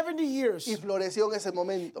than 70 years, y floreció en ese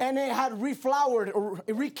momento. and it had reflowered or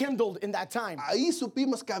rekindled in that time. Ahí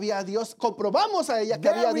supimos que había Dios, comprobamos a ella que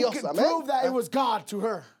There había we Dios, could amén. prove that it was God to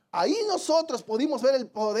her. Ahí nosotros pudimos ver el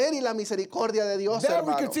poder y la misericordia de Dios, There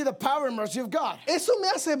we hermano. could see the power and mercy of God. Eso me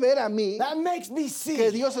hace ver a mí That makes me que see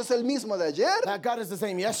Dios es el mismo de ayer that God is the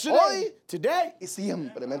same yesterday, Hoy, today, y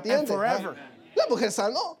siempre, ¿me and entiendes? forever. La mujer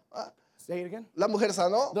sanó. Say it again. La mujer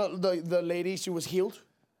sanó. The lady, she was healed.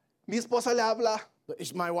 Mi esposa le habla,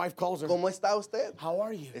 My wife calls her. ¿cómo está usted? How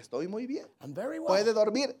are you? Estoy muy bien. I'm very well. ¿Puede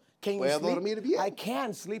dormir? Can you ¿Puede sleep? dormir bien? I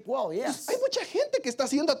can sleep well, yes. Hay mucha gente que está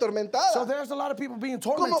siendo So atormentada. there's a lot of people being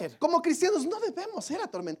Como, tormented. como cristianos no debemos ser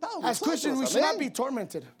atormentados. As Christians, we nosotros, should not amén. be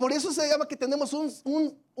tormented. Por eso se llama que tenemos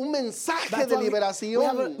un mensaje That's de why we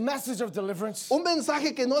have a liberación. message of deliverance. Un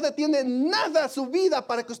mensaje que no detiene nada su vida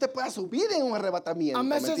para que usted pueda subir en un arrebatamiento. A ¿Me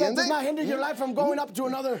message that does entiende? not hinder your life from going up to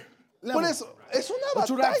another level. Por eso, es una What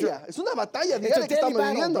you're after. batalla. Es una batalla It's diaria a que daily estamos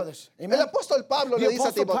battle, viviendo. brothers. Amen. El apóstol Pablo The le dice a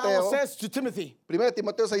Apostle Paul Timoteo, says to Timothy, 1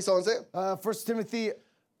 Timoteo 6:11, 1 Timothy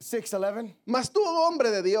 6:11, mas tú, hombre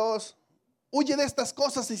de Dios, huye de estas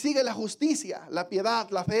cosas y sigue la justicia, la piedad,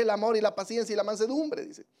 la fe, el amor y la paciencia y la mansedumbre,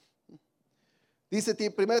 dice. Dice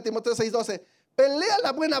 1 Timoteo 6:12, pelea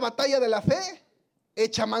la buena batalla de la fe,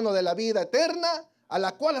 echa mano de la vida eterna, a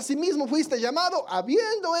la cual asimismo fuiste llamado,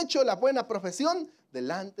 habiendo hecho la buena profesión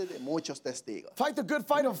delante de muchos testigos. fight the good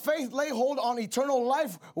fight of faith, lay hold on eternal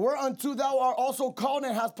life, whereunto thou art also called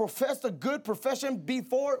and hast professed a good profession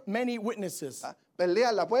before many witnesses. ¿Ah?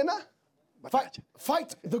 Pelea la buena batalla.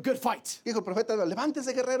 Fight the good fight. Dijo el profeta,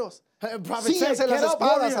 levántese guerreros, Prophet said, síguense las get up,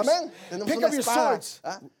 espadas, warriors. amén. Tenemos Pick una up your espada. swords.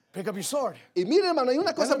 ¿Ah? Pick up your sword. Y mire, hermano, hay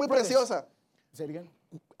una cosa muy brothers. preciosa. Say it again.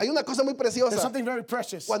 Hay una cosa muy There's preciosa. something very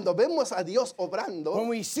precious. Cuando vemos a Dios obrando, When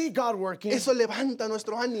we see God working, eso levanta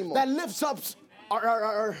nuestro ánimo. that lifts up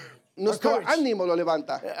our Nuestro courage. ánimo lo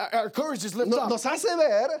levanta. Our courage is lifted up. Nos hace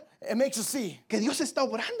ver It makes us see que Dios está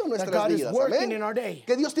obrando en that nuestras God is vidas. working Amén. in our day.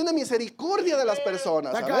 Que Dios tiene misericordia de las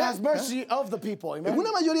personas. That God has Amén. mercy of the people. En Amen.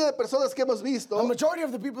 una mayoría de personas que hemos visto, The majority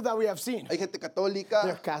of the people that we have seen, hay gente católica,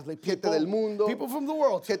 they're Catholic gente people, del mundo, people from the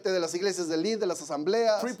world, gente de las iglesias del líder, de las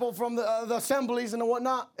asambleas, people from the assemblies and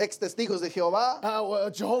whatnot, ex testigos de Jehová.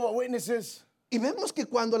 Jehovah Witnesses. Y vemos que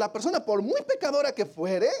cuando la persona, por muy pecadora que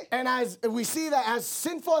fuere, And as we see that as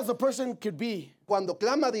sinful as a person could be, cuando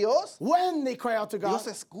clama a Dios, when they cry out to God, Dios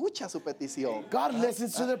escucha su petición. God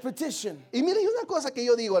listens to their petition. Y mire, hay una cosa que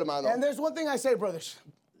yo digo, hermano. And there's one thing I say, brothers.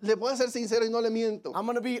 Le voy a ser sincero y no le miento. I'm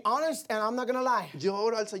going to be honest and I'm not going to lie. Yo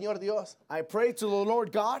oro al Señor Dios I pray to the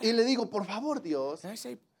Lord God. y le digo, por favor, Dios, And I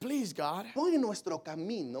say, please, God, pon en nuestro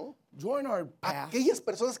camino join our path aquellas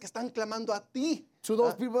personas que están clamando a ti. to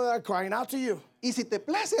those people that are crying out to you. Y si te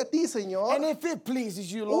place a ti, Señor, And if it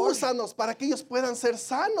pleases you, Lord, úsanos para que ellos puedan ser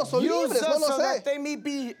sanos o use libres, no us lo so that sé. they may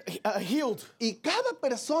be healed. Y cada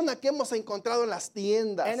persona que hemos encontrado en las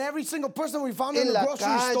tiendas, And every single person we found En in the la grocery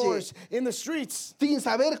calle. stores, in the streets, sin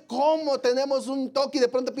saber cómo tenemos un toque y de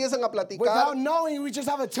pronto empiezan a platicar. without knowing, we just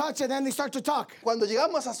have a touch and then they start to talk. Cuando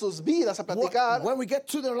llegamos a sus vidas a platicar, When we get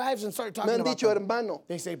to their lives and start me talking han about dicho, them, hermano,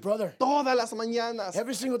 they say, brother, todas las mañanas,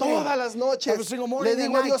 every single day, todas las noches, every single morning le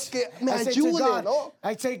and digo a night, Dios que me I say to ayude, God, ¿no?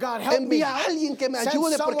 I say, God, help me. Envía a alguien que me Send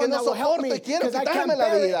ayude porque someone no that will help soporto me, y quiero 'cause I can't quitarme la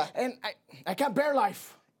bear vida. it, and I can't bear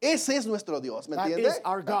life. Ese es nuestro Dios, ¿me That entiende? is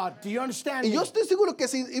our God. Do you understand Y me? yo estoy seguro que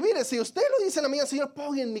si, y mire, si usted lo dice en la mañana, Señor,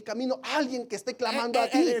 pon en mi camino a alguien que esté clamando a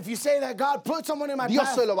And ti, if you say that, God, put someone in my Dios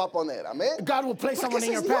path, se lo va a poner, amén. God will place Porque someone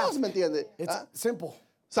ese in es your path. Dios, ¿me entiende? It's ¿Ah? simple.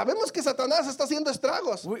 Sabemos que Satanás está haciendo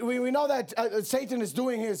estragos, We know that Satan is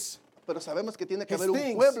doing his. pero sabemos que tiene que His haber un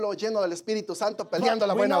things. pueblo lleno del Espíritu Santo peleando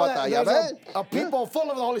la We buena know that batalla, there's ¿ven? a people full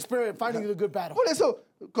of the Holy Spirit fighting the good battle. Por eso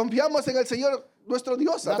confiamos en el Señor nuestro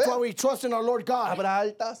Dios, That's why ¿sabes? we trust in our Lord God. Habrá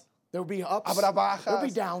altas, There will be ups, habrá there will be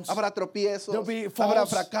bajas, downs, habrá tropiezos, there'll be habrá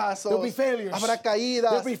falls, fracasos, there'll be failures, habrá there'll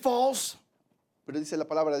caídas. be falls, Pero dice la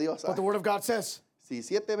palabra de Dios, but the Word of God says, si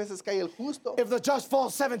 7 veces cae el justo, if the just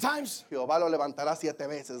falls 7 times, Jehová lo levantará 7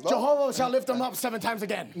 veces, ¿no? Jehovah shall lift them up 7 times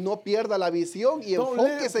again. No pierda la visión y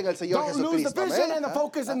enfóquese en el Señor Don't lose the Jesucristo, vision amén. and the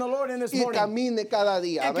focus in the Lord in this Y morning. camine cada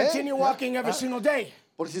día, And amén. continue walking every single day.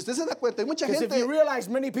 Porque si usted se da cuenta, hay mucha Because if you gente, realize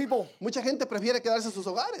many people prefiere quedarse en sus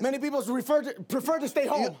hogares. prefer to stay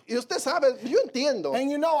home. Y usted sabe, yo entiendo,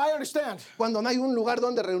 And you know, I understand. cuando no hay un lugar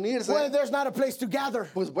donde reunirse, When there's not a place to gather,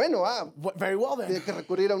 pues bueno, very well tiene then. que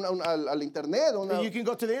recurrir al internet. You can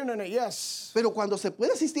go to the internet, yes. Pero cuando se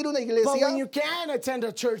puede asistir a una But iglesia, when you can attend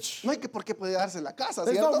a church, no hay que por qué quedarse en la casa,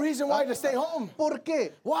 there's ¿cierto? no reason why to stay home. ¿Por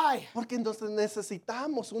qué? Why? Porque nos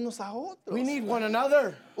necesitamos unos a otros. We need one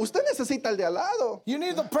another. Usted necesita al de al lado You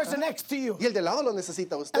need the person next to you. y el de al lado lo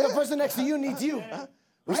necesita a usted. And the person next to you needs you.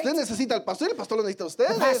 Usted necesita al pastor y el pastor lo necesita a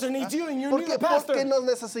ustedes. The pastor needs you and you need Porque, the pastor. porque nos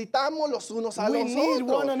necesitamos los unos a We los need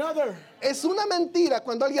one otros. another. Es una mentira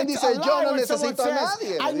cuando alguien It's dice a yo lie no when someone necesito a says,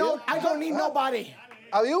 nadie. I don't need nobody.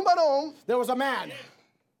 Había un varón, There was a man.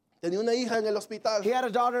 tenía una hija en el hospital. He had a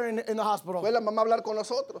daughter in the hospital. Fue la mamá a hablar con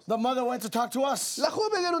nosotros. The mother went to talk to us. La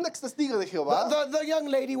joven era una ex testigo de Jehová. The young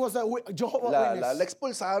lady was a Jehovah La Witness.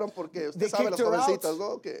 expulsaron porque They usted sabe las kicked her out. jovencitas,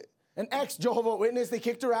 ¿no? Que, An ex-Jehovah Witness, they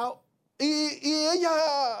kicked her out. y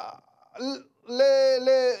ella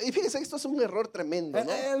y fíjese, esto es un error tremendo,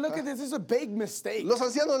 ¿no? And look at this is a big mistake. Los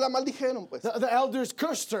ancianos la maldijeron, pues. The elders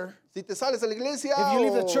cursed her. Si te sales de la iglesia If you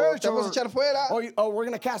leave the o church te vamos a echar fuera, or we're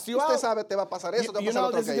going to cast you usted out. sabe, te va a pasar eso, te va a You pasar know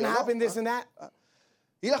otro this is going to aquello, ¿no? happen, this and that.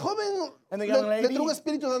 Y la joven And the le young lady- entró un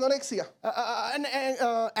espíritu de anorexia. An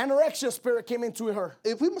anorexia spirit came into her.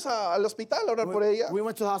 Y fuimos al hospital a orar por ella. We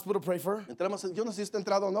went to the hospital to pray for her. Entramos, yo no sé si usted ha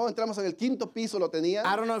entrado o no, entramos en el 5º piso, lo tenía.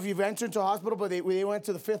 I don't know if you've entered into a hospital, but they went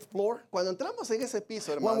to the 5th floor. Cuando entramos en ese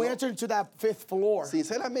piso, When we hermano, entered into that 5th floor,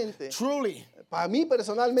 sinceramente, truly, para mí for me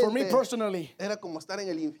personalmente, personally, era como estar en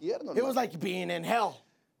el infierno. it was hermano. like being in hell.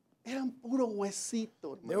 Eran puro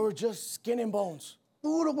huesito, They hermano. were just skin and bones.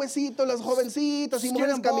 Puro huesito, las jovencitas y Skin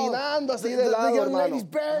mujeres and bone. caminando así The de lado, young hermano. ladies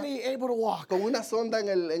barely able to walk Con una sonda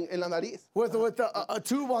en la nariz. with a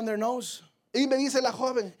tube on their nose. Y me dice la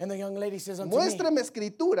joven, And the young lady says unto me, muéstreme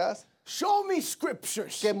escrituras show me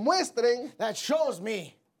scriptures que muestren that shows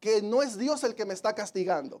me que no es Dios el que me está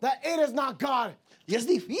castigando. that it is not God Y es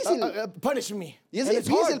difícil. punishing me. Y es And it's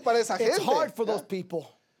difícil hard. para esa It's gente. hard for those people.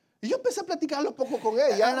 Y yo empecé a platicarlo un poco con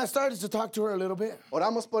And I ella. started to talk to her a little bit.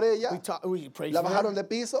 Oramos por ella. We prayed La for bajaron her. de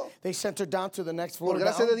piso. They sent her down to the next floor Por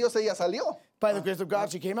gracia de down. Dios ella salió. By the grace of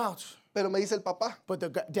God, she came out. Pero me dice el papá, But the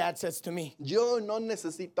dad says to me, yo no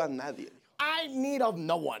necesito a nadie. I need of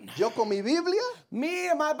no one. Yo con mi Biblia Me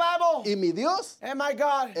and my Bible y mi Dios and my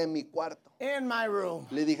God en mi cuarto. in my room.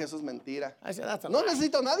 Le dije, eso es mentira. I said, that's a No lie.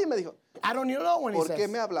 necesito a nadie, me dijo. I don't even know when he ¿Por qué says.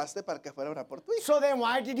 me hablaste para que fuera a orar por tu hija? So then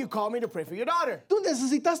why did you call me to pray for your daughter? Tú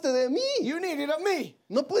necesitaste de mí. You needed of me.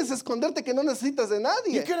 No puedes esconderte que no necesitas de You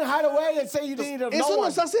nadie. couldn't hide away and say you needed of no Eso one.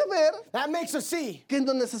 nos hace ver That makes us see. que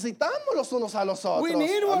nos necesitamos los unos a los otros. We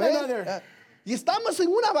need one Amén. another. Y estamos en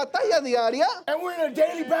una batalla diaria And we're in a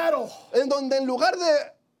daily battle. en donde en lugar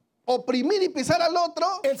de oprimir y pisar al otro,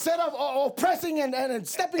 Instead of oppressing and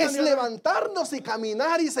stepping on es the other, levantarnos y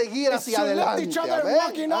caminar y seguir it's hacia to lift adelante. each other and Amén.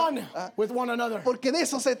 walking on with one another. Porque de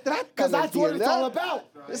eso se trata. Because ¿me that's what it's entiende? all about.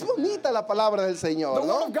 Es bonita la palabra del The Señor, word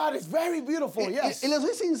 ¿no? of God is very beautiful, yes. Y les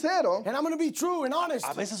soy sincero, And I'm going to be true and honest.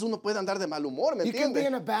 a veces uno puede andar de mal humor, ¿me You can be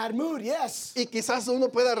in entiende? a bad mood, yes. Y quizás uno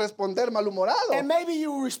pueda responder malhumorado. And maybe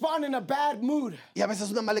you respond in a bad mood. Y a veces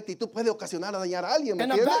una mala actitud puede ocasionar a dañar a alguien, ¿me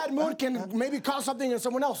And a entiende? bad mood can maybe cause something in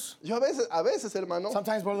someone else. Yo a veces, hermano,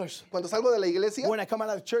 Sometimes, brothers, cuando salgo de la iglesia, when I come out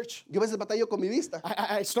of the church, yo a veces batallo con mi vista.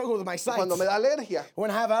 I struggle with my sight. Cuando me da alergia When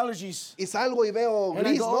I have allergies. y salgo y veo And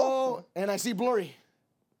I gris, go, ¿no? and I see blurry.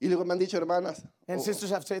 Y luego me han dicho hermanas, And "Oh, sisters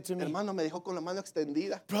have said to me, hermano, me dejó con la mano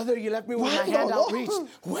extendida. brother, you left me with my ¿Cuándo? hand No. outreached.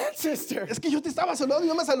 When, sister? Es que yo te estaba saludando y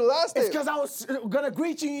no me It's saludaste. because I was going to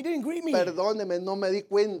greet you and you didn't greet me. Perdóneme, no me di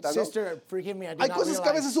cuenta, ¿no? Sister, forgive me, I did Hay not cosas que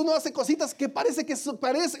a realize. veces uno hace cositas que parece que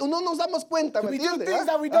no nos damos cuenta, ¿me We do entiende? things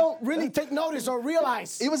that we don't really take notice or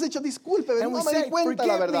realize. Y hemos dicho, disculpe, And no we me di say, cuenta,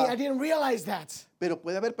 la forgive me, I verdad. didn't realize that. Pero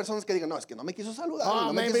puede haber personas que digan, no, es que no me quiso saludar, Oh,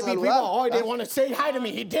 no me maybe quiso people, saludar. oh, they want to say hi to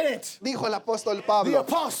me. He didn't. Dijo el apóstol The Pablo,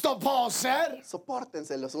 Apostle Paul said,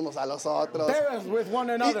 sopórtense los unos a los otros. beareth with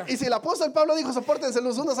one another. Y si el apóstol Pablo dijo, sopórtense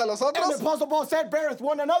los unos a los And the otros, Apostle Paul said, beareth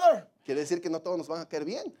one another. quiere decir que no todos nos van a caer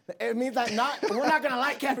bien. It means that we're not going to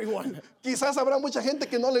like everyone. Quizás habrá mucha gente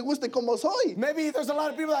que no le guste como soy. Maybe there's a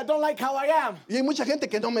lot of people that don't like how I am. Y hay mucha gente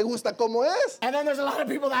que no me gusta como es. And then there's a lot of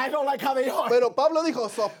people that I don't like how they are. Pero Pablo dijo,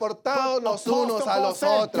 soportaos los Apostle unos a Paul los said,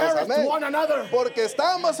 otros. beareth Amén. one another. Porque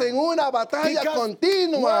estamos en una batalla Because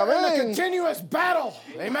continua. we're in a Amén. continuous battle.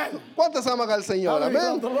 Amen. ¿Cuántos aman al Señor? How many love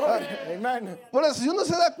Amén. the Lord? Amen. Por eso, si uno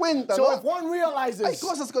se da cuenta, So if ¿no? one Hay realizes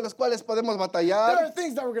cosas con las cuales podemos there batallar. are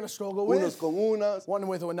things that we're going to struggle Unos with, con unas, one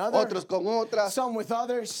with another, otros con otras. some with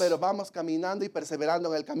others, Pero vamos caminando y perseverando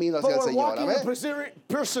en el camino but hacia el we're Señor. walking and Amén.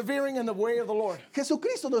 persevering in the way of the Lord.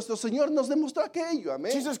 Jesucristo, nuestro Señor, nos demostró aquello.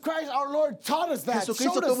 Amén. Jesus Christ, our Lord, taught us that,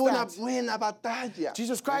 Jesucristo showed us tuvo una that. buena batalla.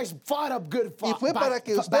 Jesus Christ fought a good Y fue para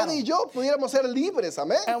que usted battle. y yo pudiéramos ser libres.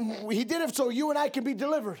 Amén. And he did it so you and I can be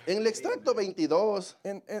delivered. En el extracto 22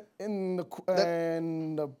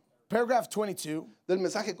 In the paragraph 22, del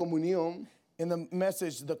mensaje comunión, in the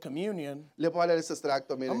message, the communion, le voy a leer este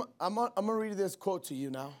extracto. Mire, I'm going to read this quote to you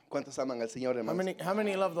now. ¿cuántos aman al Señor, How hermanos?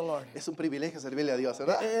 many love the Lord? Es un privilegio servirle a Dios,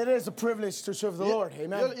 ¿verdad? It is a privilege to serve the Lord.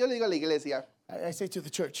 Amen. Yo le digo a la iglesia, I say to the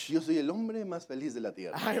church, yo soy el hombre más feliz de la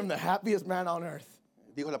tierra. I am the happiest man on earth.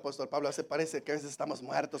 Dijo el apóstol Pablo, se parece que a veces estamos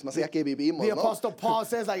muertos, más allá que vivimos, The ¿no? Apostle Paul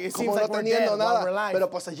says, like, it seems Como no like we're dead teniendo while we're nada, alive, pero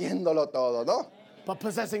poseyéndolo todo, ¿no? but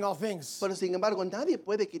possessing all things. Pero sin embargo, nadie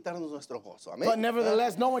puede quitarnos nuestro gozo. Amén. But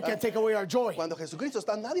nevertheless, no one can take away our joy. Cuando Jesucristo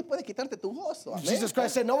está, nadie puede quitarte tu gozo. Amén. Jesus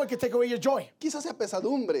Christ said, no one can take away your joy. Quizás sea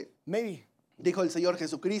pesadumbre, Maybe. dijo el Señor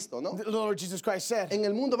Jesucristo, ¿no? The Lord Jesus Christ said, En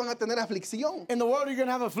el mundo van a tener aflicción, in the world you're going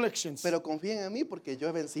to have afflictions. pero confíen en mí porque yo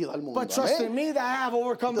he vencido al mundo. But trust Amén. in me that I have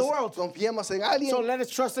overcome the Entonces, world. confiemos en alguien So let us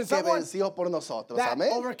trust in que someone venció por nosotros. that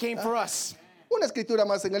Amén. overcame for us. Una escritura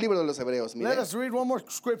más en el libro de los Hebreos. Mire, Let us read one more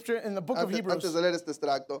scripture in the book of antes Hebrews. de leer este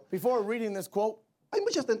extracto. Before reading this quote, Hay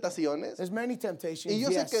muchas tentaciones there's many temptations, y yo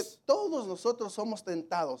sé que yes. todos nosotros somos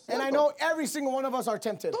tentados. And I ¿cierto? know every single one of us are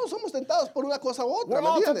tempted. Todos somos tentados por una cosa u otra. We're ¿me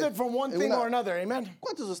all entiende? tempted from one En thing una- or another, amen?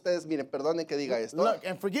 ¿Cuántos de ustedes, miren, perdonen que diga esto? Look,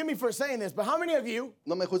 and forgive me for saying this, but how many of you,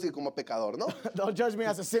 No me juzguen como pecador, ¿no? don't judge me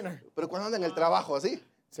as a sinner? Pero cuando anda en el trabajo, así,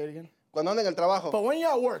 Say it again. cuando anda en el trabajo But when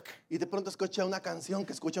you're at work, y de pronto escucha una canción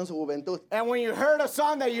que escuchó en su juventud, and when you heard a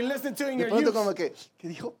song that you listened to in de your pronto youth, como que, ¿qué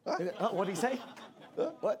dijo? ¿Ah? what did he say?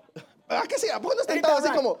 What? ¿Ah, qué sí? ¿A poco no es Ain't tentado that así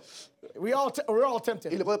right? como? We're all Y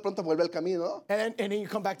tempted. luego de pronto vuelve al camino, ¿no? And then you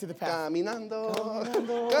come back to the path. Caminando,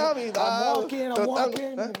 Caminando, caminando. I'm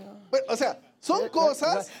walking. Bueno, o sea, son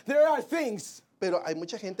cosas, There are things, pero hay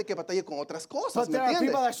mucha gente que batalla con otras cosas, but ¿me there are entiendes?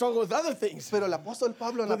 people that struggle with other things. Pero el apóstol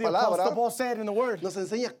Pablo en la But the Apostle palabra Paul said in the Word, nos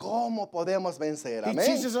enseña cómo podemos vencer. he Amén.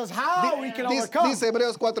 teaches us how we can overcome. Dice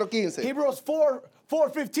Hebreos 4:15. Hebrews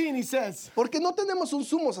 4:15, he says, Porque no tenemos un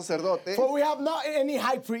sumo sacerdote for we have not any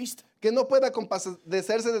high priest que no pueda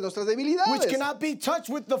compadecerse de nuestras which debilidades, cannot be touched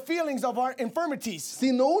with the feelings of our infirmities,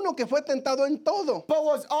 sino uno que fue tentado en todo,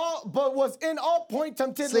 but was in all point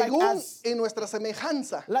tempted like según en nuestra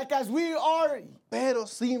semejanza, as we are, pero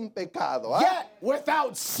sin pecado. ¿ah? yet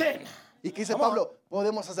without sin. Y que dice Come on. Pablo,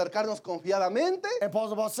 podemos acercarnos confiadamente, And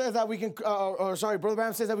Paul says that we can, Brother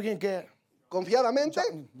Branham says that we can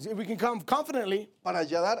come confidently para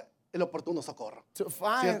hallar el oportuno socorro. to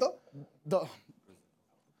find ¿Cierto? the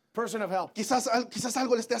person of help. Quizás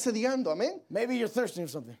algo le esté asediando, amén. Maybe you're thirsty for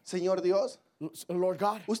something. Señor Dios, Lord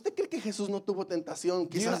God. ¿Usted cree que Jesús no tuvo tentación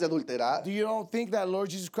quizás de adulterar? Do you don't think that Lord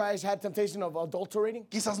Jesus Christ had temptation of adulterating?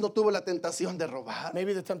 Quizás no tuvo la tentación de robar,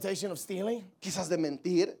 Maybe the temptation of stealing, quizás de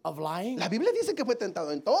mentir. of lying? La Biblia dice que fue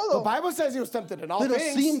tentado en The todo, Bible says he was tempted in all pero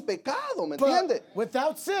things, sin pecado, ¿me entiende? but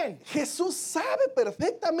without sin. Jesús sabe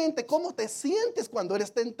perfectamente cómo te sientes cuando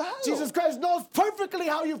eres tentado. Jesus Christ knows perfectly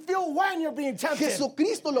how you feel when you're being tempted.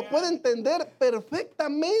 Jesucristo lo puede entender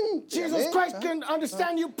perfectamente. Jesus amén. Christ can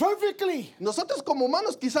understand you perfectly. Nosotros como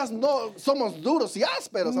humanos quizás no somos duros y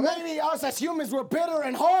ásperos. amén. Maybe us as humans were bitter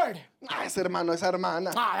and hard. Ese hermano, esa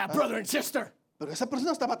hermana. That brother and sister. Pero esa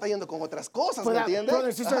persona está batallando con otras cosas, But ¿me that entiende? brother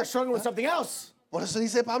and sister Ajá. are struggling with something else. Por eso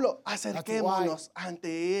dice Pablo, acerquémonos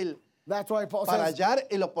ante Él That's why Paul para says, hallar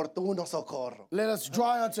el oportuno socorro. let us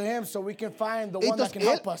draw unto him so we can find the one that Entonces, can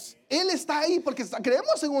help us. él está ahí porque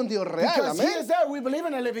creemos en un Dios real, Because he amén. is there, we believe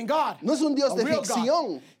in a living God. No es un Dios A de real ficción.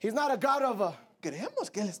 God. He's not a God of a...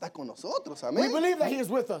 Creemos que Él está con nosotros, We amén. believe that he is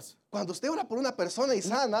with us. Cuando usted ora por una persona y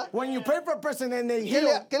sana, When you pray for a person and they ¿qué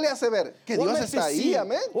heal, le hace ver? Que what Dios makes you está ahí, see?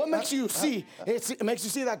 amén. What makes you see? It makes you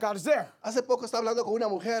see that God is there. Hace poco estaba hablando con una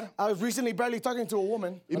mujer I was recently barely talking to a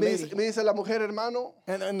woman, y a me lady, dice la mujer, hermano,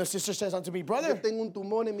 and the sister says unto me, yo brother, tengo un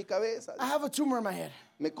tumor en mi cabeza. I have a tumor in my head.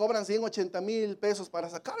 Me cobran 180,000 pesos para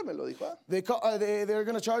sacármelo, dijo. ¿ah? They're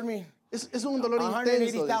going to charge me Es un dolor intenso.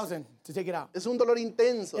 dice. $180,000 to take it out. Es un dolor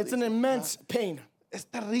intenso. It's dice. an immense pain. Es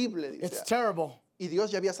terrible, dice. It's terrible. Y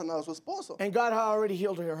Dios ya había sanado a su esposo. And God had already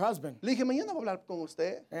healed her husband. Le dije, mañana voy a hablar con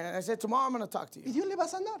usted And I said, tomorrow I'm going to talk to y you. Dios le va a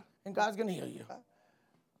sanar. And God's going to heal you.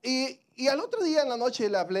 Y al otro día en la noche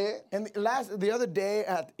le hablé. And the other day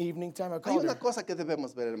at evening time, I Hay called una her. cosa que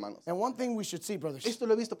debemos ver, hermanos. And one thing we should see, brothers, Esto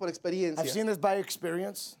lo he visto por I've experiencia. seen this by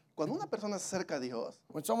experience. Cuando una persona se acerca a Dios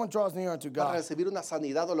When someone draws near unto para God recibir una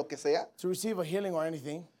sanidad o lo que sea, to receive a healing or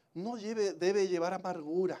anything, no debe llevar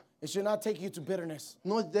amargura. it should not take you to bitterness.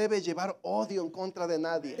 No debe llevar odio en contra de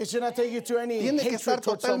nadie. It should not take you to any Tiene que estar hatred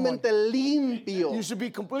towards someone. totalmente limpio. You should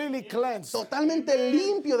be completely cleansed, Totalmente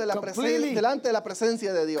limpio de la Completely delante de la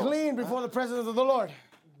presencia de Dios. clean before the presence of the Lord.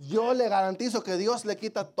 Yo le garantizo que Dios le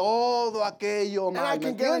quita todo aquello And I mal. ¿me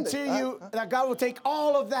can entiende? guarantee you that God will take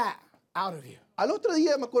all of that out of you. Al otro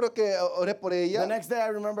día me acuerdo que oré por The ella. next day, I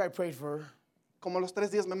remember I prayed for her. Como a los 3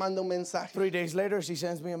 días me manda un mensaje. 3 days later, she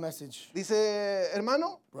sends me a message. Dice,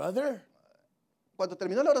 hermano, Brother, cuando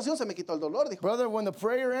terminó la oración se me quitó el dolor. Dijo, brother, when the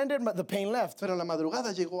prayer ended, the pain left. pero en la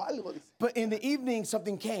madrugada llegó algo. Dice, But in the evening,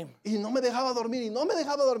 something came. y no me dejaba dormir, y no me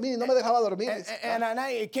dejaba dormir, y no me dejaba dormir. And, Dice, and at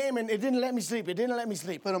night, it came and it didn't let me sleep. It didn't let me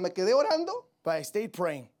sleep. pero me quedé orando But I stayed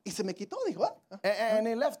praying. y se me quitó. Dijo, ah. And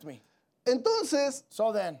it left me. Entonces,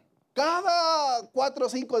 So then, cada 4 o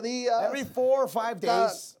 5 días, every 4 or 5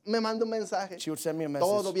 days, me manda un mensaje. she would send me a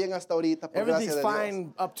Todo message. bien hasta ahorita, por Everything's gracia de fine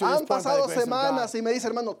Dios. up to this Han point by the pasado grace of semanas God. y me dice,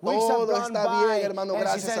 hermano, Weeks have todo gone está by, bien, hermano, and she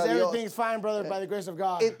gracias says a Dios. everything's fine, brother, by the grace of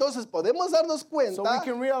God. Entonces podemos darnos So we cuenta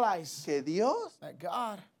can realize que Dios that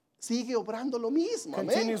God sigue obrando lo mismo. Amén.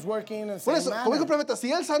 continues working in the Por same eso, como dijo el manner. profeta,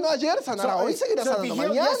 si Él sanó ayer, sanará hoy, seguirá So if he sanando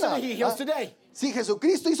healed yesterday, he mañana. heals Ah, today. Si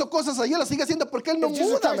Jesucristo hizo cosas ayer, las sigue haciendo porque Él no If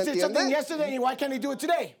Jesus muda, ¿me Christ did something entiende? yesterday, why can't he do it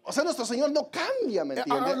today? O sea, nuestro Señor no cambia, ¿me Our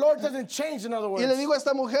entiende? Lord doesn't change, in other Y le words. digo a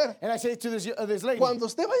esta mujer, And I say to this lady, cuando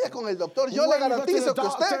usted vaya con el doctor, yo le when you go to the garantizo que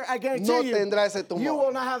doctor, I usted guarantee no you, tendrá ese you tumor.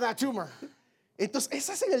 will not have that tumor. Entonces,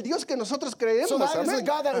 ese es en el Dios que nosotros creemos, So that is the amén.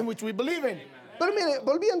 God that in which we believe in. Pero mire,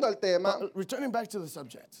 volviendo al tema, Returning back to the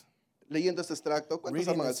subject. leyendo este extracto, ¿cuántos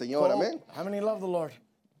Reading aman al this Señor? quote, Amén. how many love the Lord?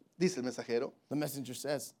 Dice el mensajero. The messenger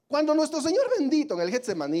says, Cuando nuestro Señor bendito en el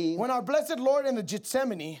Getsemaní, when our blessed Lord in the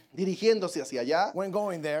Gethsemane, dirigiéndose hacia allá, when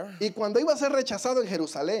going there, y cuando iba a ser rechazado en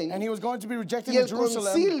Jerusalén, and he was going to be rejected y in el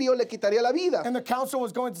Jerusalem, concilio le quitaría la vida, and the council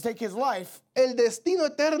was going to take his life, el destino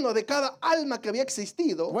eterno de cada alma que había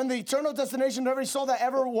existido when the eternal destination of every soul that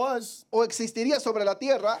ever was o existiría sobre la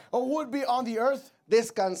tierra, or would be on the earth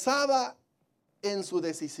descansaba en su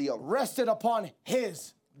decisión. rested upon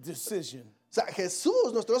his decision. O sea,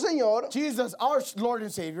 Jesús, nuestro Señor, Jesus, our Lord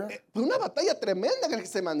and Savior, fue una batalla tremenda en el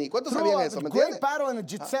Getsemaní. ¿Cuántos through sabían a eso? ¿Me great entienden? battle in the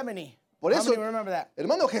Gethsemane. Por How eso, many remember that?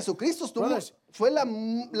 hermano, Jesucristo Brothers, fue la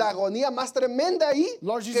agonía más tremenda ahí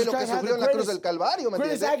Lord que Jesus lo que Christ had sufrió the en la cruz greatest, del Calvario. ¿Me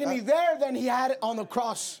greatest entiendes? agony there than he had on the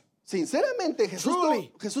cross. Sinceramente,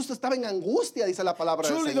 Truly. Jesús estaba en angustia, dice la palabra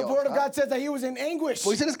del Truly, the Señor. word of God says that he was in anguish.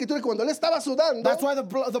 Pues dice la Escritura que cuando él estaba sudando, That's why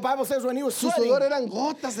the Bible says when he was su sweating, sudor eran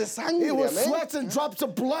gotas de sangre. it was amén. sweats and drops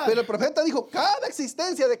of blood. Pero el profeta dijo, cada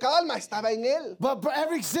existencia de cada alma estaba en él. But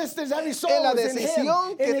every existence, every soul En la was in him,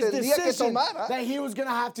 decisión que in his tendría que decision tomar, that he was going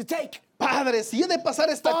to have to take. Padre, si he de pasar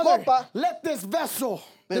esta Father, copa, let this vessel,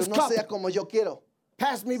 pero this no cup, sea como yo quiero.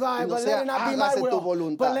 pass me by, no but sea, let it not be my hágase tu will,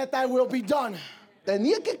 voluntad. but let thy will be done.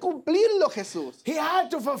 Tenía que cumplirlo Jesús. He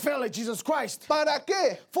had to fulfill it, Jesus Christ. ¿Para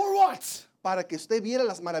qué? For what? para que usted viera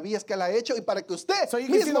las maravillas que él ha hecho y para que usted So you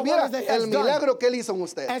can see mismo the viera wonders that he has el done. milagro que él hizo en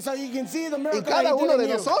usted. And so you can see the Y miracle cada that he uno did de in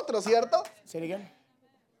you. nosotros, ¿cierto? Say it again.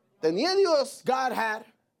 Tenía Dios God had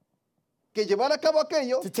que llevar a cabo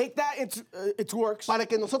aquello to take that into works para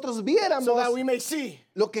que nosotros viéramos so that we may see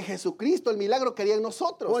lo que Jesucristo, el milagro, quería en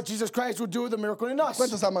nosotros. what Jesus Christ would do with the miracle in us.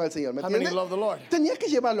 ¿Cuántos aman al Señor? ¿Me How many entiende? love the Lord? Tenía que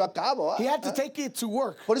llevarlo a cabo. He had to take it to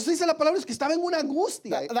work. Por eso dice la palabra es que estaba en una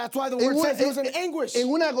angustia. That's why the en word una, says he was in anguish. en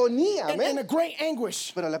una agonía. In amén. a great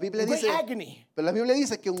anguish. Pero la Biblia Great dice, agony. pero la Biblia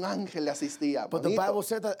dice que un ángel le asistía. But the bonito. Bible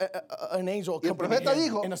said that an angel Y el accompanied profeta him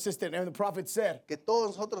dijo and assisted. And the prophet said, Que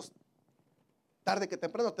todos nosotros, tarde que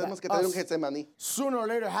temprano, tenemos que tener un Getsemaní. sooner or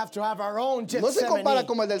later have to have our own No se compara Gethsemane,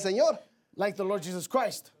 como el del Señor, like the Lord Jesus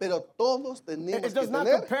Christ. pero todos tenemos It que does not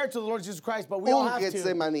tener compare to the Lord Jesus Christ, but we all un have to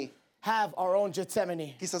Getsemaní. have our own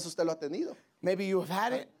Gethsemane. Quizás usted lo ha tenido. Maybe you have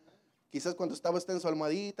had it. Quizás cuando estaba usted en su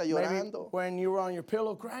almohadita Maybe llorando. when you were on your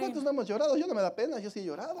pillow ¿Cuántos crying. no hemos llorado? Yo no me da pena, yo sí he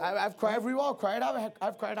llorado. I've cried. We all cried.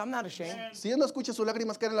 I've cried. I'm not ashamed. Si él no escucha sus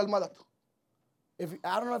lágrimas caer en la almohada.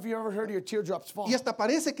 I don't know if you ever heard your teardrops fall. Y hasta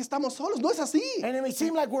parece que estamos solos. No es así. And it may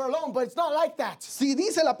seem like we're alone, but it's not like that. Si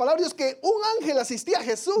dice la palabra de Dios que un ángel asistía a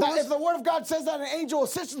Jesús. That if the word of God says that an angel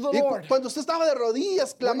assisted the Y Lord, cuando usted estaba de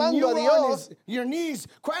rodillas when clamando you a were on Dios. your knees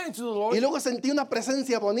crying to the Lord, Y luego sentí una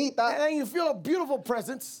presencia bonita. and then you feel a beautiful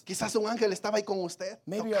presence. Quizás un ángel estaba ahí con usted.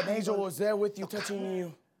 Maybe an angel was there with you, touching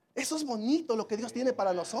you. Eso es bonito lo que Dios tiene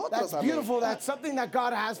para nosotros. That's amén. beautiful. That's something that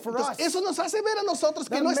God has for us. Entonces, eso nos hace ver a nosotros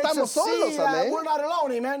que That no makes estamos us see solos. that Amén. we're not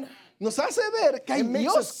alone. Amen. Nos hace ver que hay It makes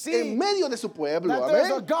us Dios see en medio de su pueblo. That there's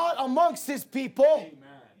a Amén. God amongst His people.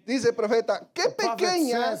 Dice el profeta, qué Prophet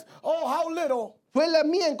pequeña says, "Oh, how little fue la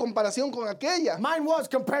mía en comparación con aquella. mine was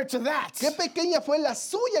compared to that. Qué pequeña fue la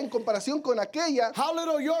suya en comparación con aquella. How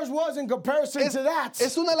little yours was in comparison to that.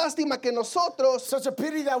 Es una lástima que nosotros Such a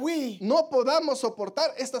pity that we no podamos soportar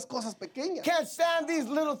estas cosas pequeñas. can't stand these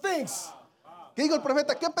little things." ¿Qué dijo el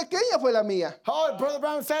profeta? Qué pequeña fue la mía. How Brother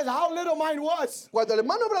Brown says, "How little mine was." Cuando el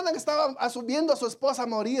hermano Branham estaba viendo a su esposa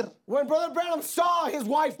morir, When Brother Branham saw his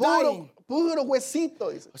wife puro, dying, puro huesito,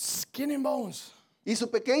 dice, skin and bones, y su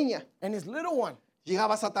pequeña. and his little one,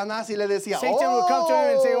 Llegaba Satanás y le decía, Satan would come to him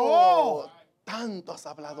and say, "Oh, tanto has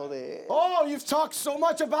hablado de él. oh, you've talked so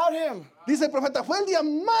much about him." Dice el profeta, fue el día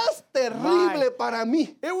más terrible para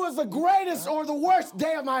mí. It was the greatest or the worst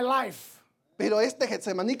day of my life. Pero este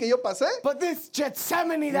Getsemaní que yo pasé, But this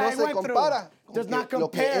Gethsemane no that I se went through compara does con not lo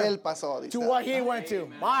que compare él pasó. Dice. to what he went to.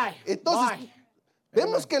 My. Entonces,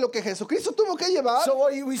 vemos que lo que Jesucristo tuvo que llevar So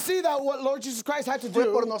we see that what Lord Jesus Christ had to fue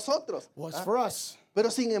por do nosotros. was for us. Pero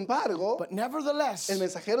sin embargo, But nevertheless, el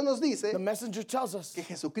mensajero nos dice the messenger tells us que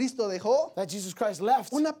Jesucristo dejó that Jesus Christ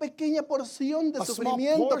left una pequeña porción de A small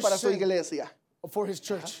sufrimiento para su portion. iglesia. for his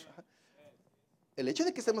church. El hecho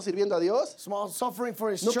de que estemos sirviendo a Dios Small suffering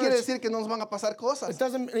for his no quiere church. decir que no nos van a pasar cosas. It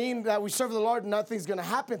doesn't mean that we serve the Lord, nothing's going to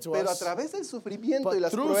happen to Pero a us. través del sufrimiento y But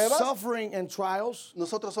las through pruebas, suffering and trials,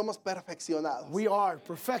 nosotros somos perfeccionados. we are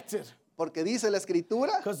perfected. Porque dice la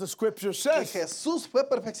Escritura Because the scripture que says Jesús fue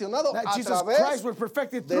perfeccionado that a Jesus través Christ was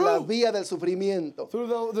perfected de la through vía del sufrimiento.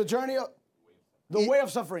 the journey of the Y, way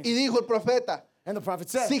of suffering. y dijo el profeta, And the prophet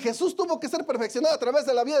said, si Jesús tuvo que ser perfeccionado a través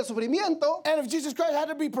de la vía del sufrimiento and if Jesus Christ had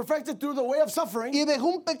to be perfected through the way of suffering, y dejó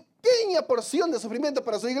una pequeña porción de sufrimiento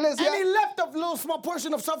para su iglesia, and he left a little small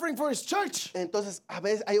portion of suffering for his church, entonces a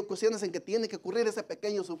veces hay ocasiones en que tiene que ocurrir ese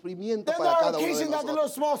pequeño sufrimiento then there para are cada uno de occasions that the little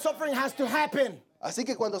nosotros. small suffering has to happen. Así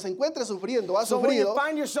que cuando se encuentre sufriendo, ha So when you sufrido,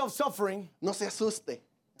 find yourself suffering, no se asuste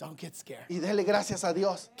don't get scared. y dele gracias a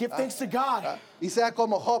Dios. Give thanks to God. Y sea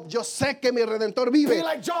como Job, yo sé que mi Redentor vive. Be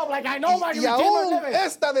like Job, like I know my Y Redeemer aún liveth.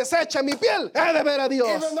 esta deshecha mi piel, he de ver a Dios.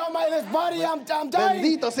 Even though this body I'm dying,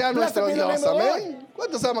 Bendito sea blessed nuestro be the name Dios. of the Lord. Amén.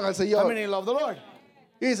 ¿Cuántos aman al How Señor? many love the Lord?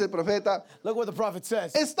 Dice el profeta, Look what the prophet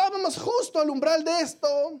says. estábamos justo al umbral de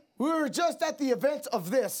esto. We were just at the event of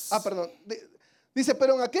this. Perdón. Dice,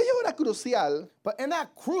 pero en aquella hora crucial But in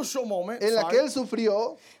that crucial moment, en la que sorry, él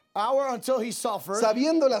sufrió, hour until he suffered,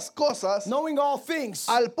 sabiendo las cosas, knowing all things,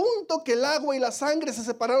 al punto que el agua y la sangre se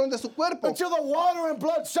separaron de su cuerpo until the water and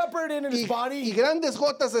blood separated in his y body, grandes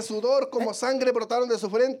gotas de sudor como sangre brotaron de su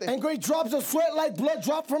frente. and great drops of sweat like blood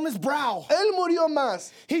dropped from his brow. Él murió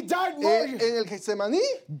más He died more en el Getsemaní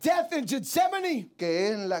death in Gethsemane que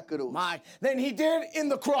en la cruz. than he did in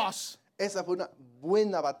the cross. Esa fue una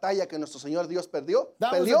buena batalla que nuestro Señor Dios peleó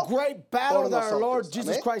That was por a great battle that our Lord nosotros.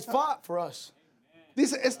 Jesus Amén. Christ fought for us.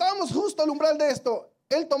 Dice, estábamos justo al umbral de esto.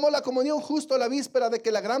 Él tomó la comunión justo a la víspera de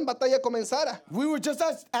que la gran batalla comenzara. We were just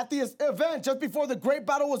at the event just before the great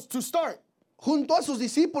battle was to start. juntó a sus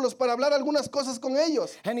discípulos para hablar algunas cosas con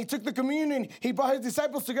ellos. And he took the communion. He brought his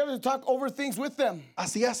disciples together to talk over things with them.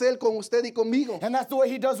 Así hace él con usted y conmigo. And that's the way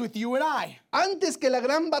he does with you and I. Antes que la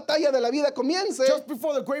gran batalla de la vida comience, Just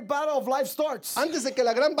before the great battle of life starts. antes de que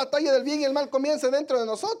la gran batalla del bien y el mal comience dentro de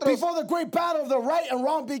nosotros, Before the great battle of the right and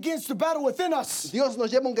wrong begins to battle within us. Dios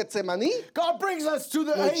nos lleva un Getsemaní God brings us to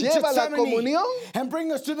the Nos lleva a la comunión and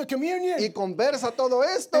brings us to the communion y conversa todo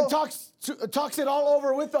esto and talks it all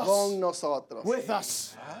over with us. con nosotros. With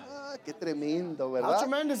us. Ah, qué tremendo, How ¿verdad?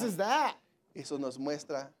 tremendous is that? Eso nos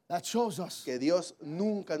muestra That shows us que Dios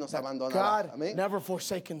nunca nos abandonará. God Amén. never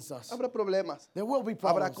forsakens us. Habrá problemas, There will be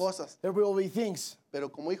habrá problems. cosas, There will be things. pero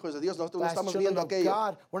como hijos de Dios nosotros no As estamos children viendo of aquello.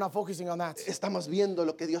 God, we're not focusing on that. Estamos viendo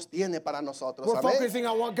lo que Dios tiene para nosotros. We're Amén. focusing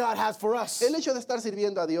on what God has for us. El hecho de estar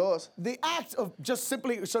sirviendo a Dios, The act of just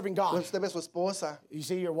simply serving God. cuando usted ve a su esposa, You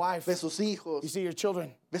see your wife, ve sus hijos, you see your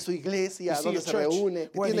children, ve su iglesia, you see donde your se church,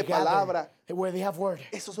 reúne, que where tiene they gather, palabra. where they have word.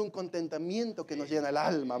 Eso es un contentamiento que nos llena el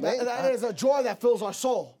alma. Amén. That is a joy that fills our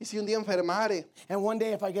soul. Y si un día enfermare, And one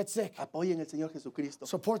day if I get sick, apoyen al Señor Jesucristo,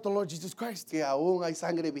 support the Lord Jesus Christ. que aún hay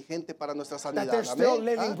sangre vigente para nuestra That sanidad. there's still Amén.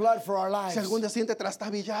 living blood for our lives. Si algún día siente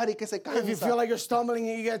trastabillar y que se If you feel cansa. like you're stumbling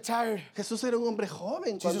and you get tired, Jesús era un hombre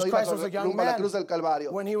joven Jesus cuando iba Christ was a young rumbo a la man cruz del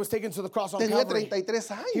Calvario. when he was taken to the cross on Tenía Calvary. 33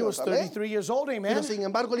 He was años. Amén. 33 years old, Pero amen. sin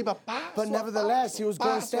embargo, él iba paso But a nevertheless, paso, he was going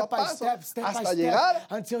paso step a by paso, step by hasta step, llegar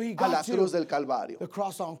until he a la got cruz to del Calvario. the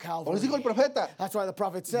cross on Por Calvary. eso dijo el profeta, That's why the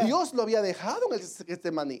prophet said, Dios lo había dejado en el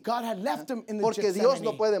Getsemaní, God had left him in the porque Dios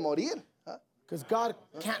no Gethsemane puede morir. because God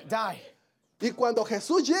can't die. Y cuando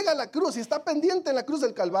Jesús llega a la cruz y está pendiente en la cruz del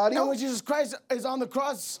And Calvario, when Jesus Christ is on the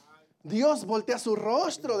cross, Dios voltea su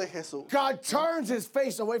rostro de Jesús. God turns his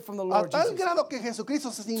face away from the A Lord tal Jesus. grado que Jesucristo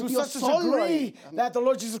se To sintió such a solo degree ahí. that the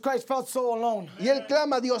Lord Jesus Christ felt so alone. Y él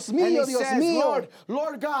clama, Dios And mío, he Dios says, mío,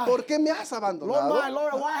 Lord God, ¿por qué me has Lord abandonado? my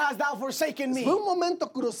Lord, why hast thou forsaken me? Fue un momento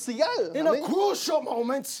crucial. In a amén. crucial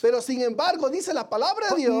moment. Pero sin embargo, dice la palabra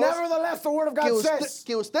de But Dios nevertheless, the word of que God usted, says,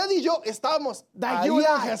 que usted y yo estamos That ahí you and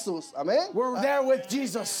en I Jesús. Amén. we're there with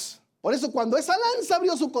Jesus. Por eso cuando esa lanza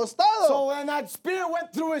abrió su costado, So when that spear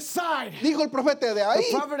went through his side, dijo el profeta, de ahí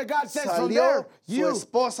the prophet of God says, from salió there, su you,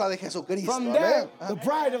 esposa de Jesucristo. from Amén. there, the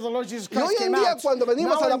bride of the Lord Jesus Y hoy Christ en came día, out. cuando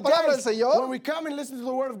venimos a la palabra del Señor, when we come and listen to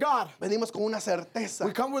the word of God, venimos con una certeza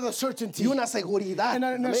we come with a certainty y una seguridad and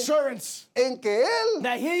an amén, assurance en que Él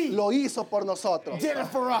that He lo hizo por nosotros. did it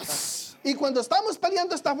for us. Y cuando estamos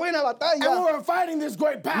peleando esta buena And batalla, we're fighting this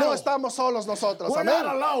great battle. no estamos solos nosotros, We're amén.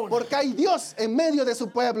 not alone. Porque hay Dios en medio de su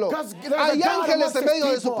pueblo. 'Cause there's a Hay God ángeles amongst en his medio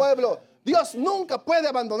de su people. pueblo. Dios nunca puede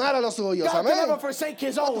abandonar a los suyos, God can amén. never forsake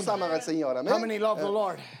His own. ¿Cuántos aman al Señor, How many amén? love the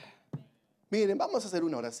Lord? Miren, vamos a hacer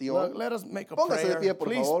una Look, oración. let us make a Póngase de prayer. pie, por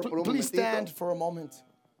Please, favor, por un please momentito. stand for a moment.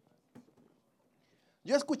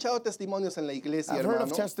 Yo he escuchado testimonios en la iglesia, I've heard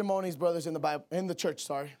hermano. of testimonies, brothers, in the Bible, in the church.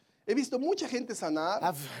 Sorry, He visto mucha gente sanar.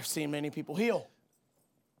 I've seen many people heal.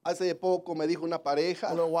 Hace poco me dijo una A pareja,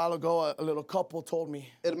 little while ago, a little couple told me,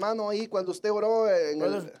 hermano, ahí cuando usted oró,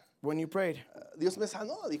 brothers, when you prayed, Dios me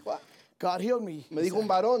sanó, dijo. God healed me. Me dijo un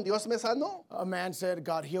varón, Dios me sanó. A man said,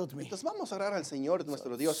 God healed me. Entonces vamos a orar al Señor,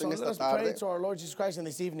 nuestro Dios, So en let esta us pray tarde. to our Lord Jesus Christ in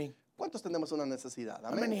this evening. ¿Cuántos tenemos una necesidad?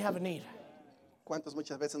 How many Amén. have a need? ¿Cuántos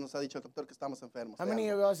muchas veces nos ha dicho el doctor que estamos enfermos? How many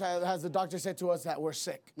of us has the doctor said to us that we're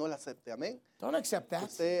sick? No la acepte, amén. Don't accept that.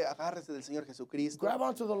 Usted agárrese del Señor Jesucristo. Grab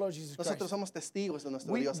onto the Lord Jesus Nosotros Christ. somos testigos de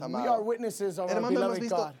nuestro We Dios are amado. witnesses of our Hermano, beloved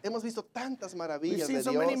God. hemos visto tantas We've maravillas seen de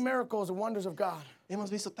so many Dios. miracles and wonders of God. Hemos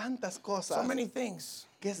visto tantas So cosas many things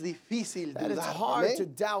que es difícil that it's dudar. hard to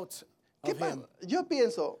Amén. doubt ¿Qué of pasa? Him. Yo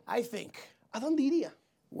pienso, I think, ¿a dónde iría?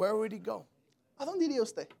 where would He go? ¿A dónde iría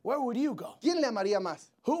usted? Where would you go? ¿Quién le amaría más?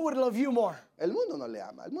 Who would love you more? El mundo no le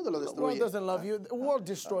ama, el mundo lo The world destruye. doesn't love you. The world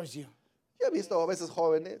destroys you. Yo he visto a veces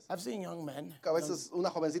jóvenes, I've seen young men. que a veces una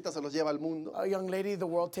jovencita se los lleva al mundo, A young lady, the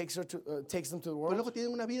world takes them to the pero world. luego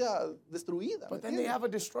tienen una vida destruida. ¿me But then they entiende? have a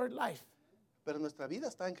destroyed life. Pero nuestra vida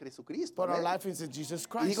está en Jesucristo. But our amén. life is in Jesus Y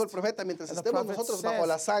Christ. dijo el profeta, mientras And the estemos prophet nosotros says, bajo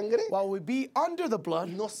la sangre, while we be under the blood,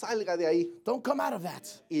 no salga de ahí don't come out of that.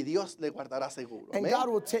 y Dios le guardará seguro. And amén. God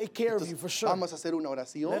will take care of you for Entonces, sure. vamos a hacer una Let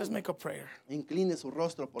us oración. make a prayer. Incline su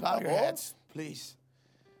rostro, por Bow your favor. heads, please.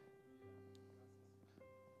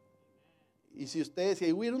 Y si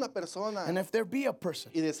hubiera una persona And if there be a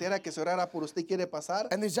person y deseara que se orara por usted y quiere pasar,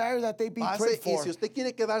 and desire that they be pase. prayed Y for, si usted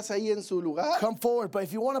quiere quedarse ahí en su lugar, come forward. But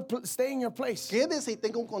if you want to stay in your place, quédese y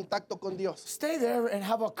tenga un contacto con Dios. stay there and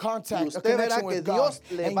have a Y contact, a usted verá connection que with God. Dios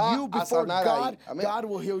le And va you a before sanar God, ahí. Amén. God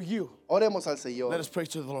will heal you. Oremos al Let Señor. us pray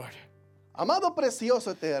to the Lord. Amado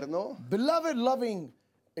precioso eterno, Beloved, loving,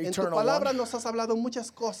 en tu eternal palabra one, nos has hablado muchas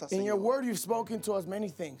cosas, in your Señor. word you've spoken to us many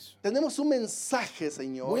things. Tenemos un mensaje, We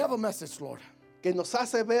Señor, have a message, Lord. que nos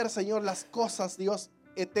hace ver, Señor, las cosas, Dios,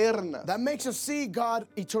 eternas. That makes us see God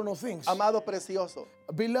eternal things. Amado precioso,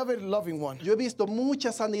 Beloved, loving one. yo he visto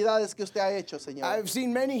muchas sanidades que usted ha hecho, Señor, I've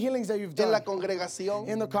seen many healings that you've en la done congregación,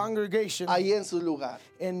 in the congregation, ahí en su lugar.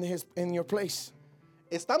 in your place.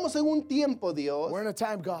 Estamos en un tiempo, Dios, We're in a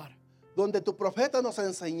time, God, donde tu profeta nos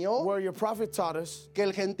enseñó where your prophet taught us que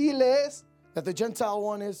el gentil es, that the Gentile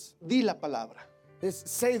one is di la palabra.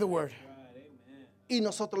 say the word, Y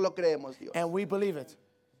nosotros lo creemos, Dios. and we believe it.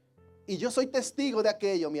 Y yo soy testigo de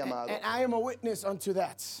aquello, mi amado. And I am a witness unto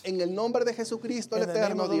that. En el nombre de Jesucristo, el In the name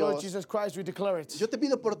eterno of the Lord Dios. Jesus Christ, we declare it. Yo te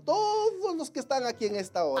pido por todos los que están aquí en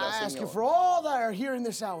esta hora, I ask you Señor. for all that are here in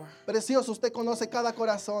this hour. Precioso, usted conoce cada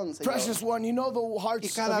corazón, Señor. Precious one, you know the hearts Y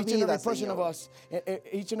of cada each and every vida, person Señor. of us,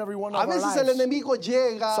 each and every one A of our veces el lives. enemigo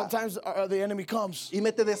llega Sometimes the enemy comes y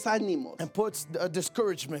mete desánimos. and puts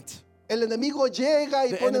discouragement. El enemigo llega y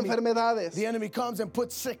The pone enemy- enfermedades. The enemy comes and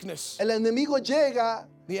puts sickness. El enemigo llega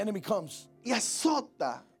The enemy comes y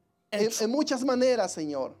azota And en muchas maneras,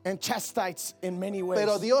 Señor. and chastises in many ways.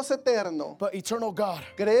 Pero Dios eterno, But eternal God,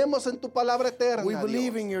 creemos en tu palabra eterna, we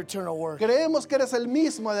believe Dios. in your eternal word. Creemos que eres el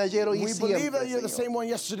mismo de ayer, hoy y We believe siempre, that you're the Señor. same one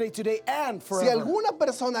yesterday, today, and Si forever. alguna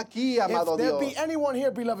persona aquí, amado If there Dios, be anyone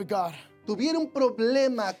here, beloved God, tuviera un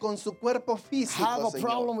problema con su cuerpo físico, have a Señor,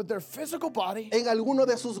 problem with their physical body en alguno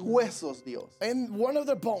de sus huesos, Dios, and one of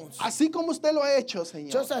their bones, así como usted lo ha hecho,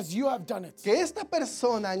 Señor, just as you have done it, que esta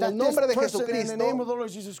persona en that el nombre de this person in the name Jesucristo of the Lord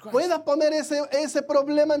Jesus Christ pueda poner ese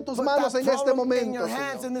problema en tus put manos that en este problem in momento, your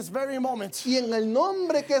hands Señor. in this very moment. Y en el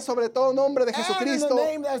nombre que es sobre todo nombre de And in the Jesucristo,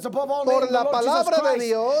 name that is above all por names, la the Lord Jesus palabra de Christ,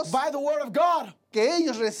 Dios, by the word of God, que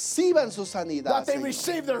ellos reciban su sanidad, that they Señor.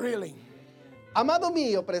 receive their healing. Amado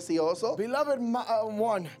mío, precioso, Beloved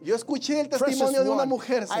one, yo escuché el precious testimonio de una one,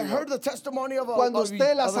 mujer, I heard Señor. the testimony of a, Cuando of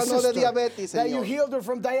usted la of a sanó de sister, diabetes, that you Señor. healed her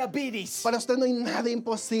from diabetes. Para usted no hay nada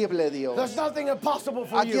imposible, Dios. There's nothing impossible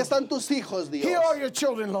for Aquí you. están tus hijos, Dios. Here are your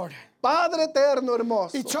children, Lord. Padre eterno,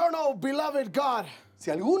 hermoso. Eternal, beloved God, Si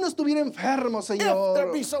alguno estuviera enfermo, if there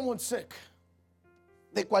Señor, be someone sick,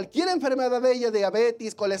 de cualquier enfermedad de ella,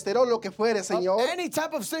 diabetes, colesterol, lo que fuere, of Señor, any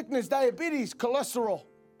type of sickness, diabetes, cholesterol,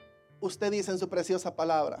 usted dice en su preciosa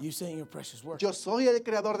palabra, you say in your precious word, yo soy el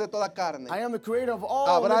creador de toda carne. I am the creator of all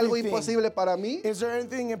 ¿Habrá algo living things. imposible para mí? Is there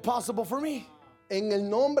anything impossible for me? En el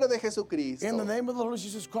nombre de Jesucristo, In the name of the Lord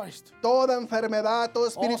Jesus Christ. toda enfermedad, todo All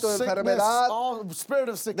espíritu de sickness, enfermedad, all spirit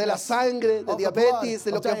of sickness, de la sangre, de of the diabetes, blood,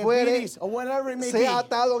 de lo of que fuere, diabetes, or whatever it may sea be,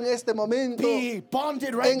 atado en este momento be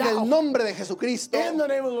bonded right en el now. nombre de Jesucristo. In the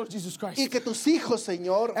name of the Lord Jesus Christ. Y que tus hijos,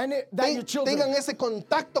 Señor, And that your children tengan ese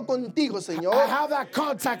contacto contigo, Señor, I have that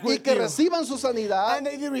contact y with que you. reciban su sanidad And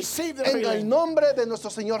they receive their en el healing. nombre de nuestro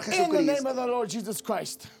Señor In the name Jesucristo. of the Lord Jesus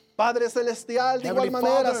Christ. Padre Celestial, de igual Heavenly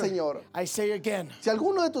manera, Father, Señor, I say again, si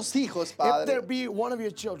alguno de tus hijos, if there Padre, be one of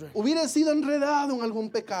your children, hubiera sido enredado en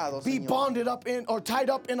algún pecado, be Señor, bonded up in or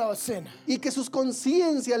tied up in a sin, y que sus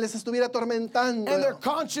conciencias les estuviera atormentando, and their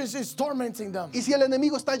conscience is tormenting them, y si el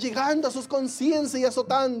enemigo está llegando a sus conciencias y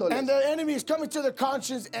azotándoles, and the enemy is coming to their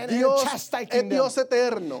conscience and Dios es chastising them. Dios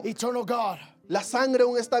eterno. Eternal God, La sangre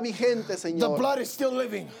aún está vigente, the Señor. blood is still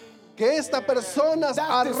living. Que estas personas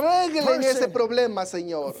That this arreglen ese person problema,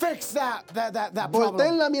 Señor. Fix that Volteen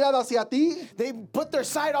problem. la mirada hacia ti They put their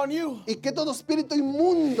sight on you, y que todo espíritu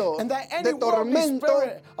inmundo and that de any worldly tormento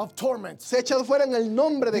spirit of torment se echa fuera en el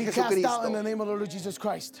nombre de be cast out in the Jesucristo. name of the Lord Jesus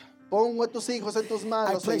Christ. Pongo a tus hijos en tus I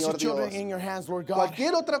manos, place your Señor children Dios. in your hands, Lord God.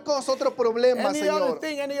 Cualquier otra cosa, otro problema, Any other Señor.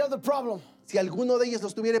 thing, any other problem, Si alguno de ellos lo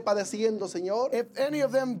estuviera padeciendo, Señor, if any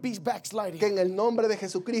of them be backsliding que en el nombre de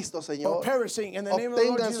Jesucristo, or Señor, perishing in the name of the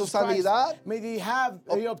Lord obtengan su Jesus Christ, sanidad, may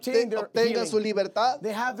they obtain their obtengan su healing. libertad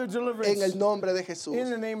They have their en deliverance el nombre de Jesús. in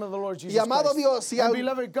the name of the Lord Jesus Y amado Christ. Dios, si And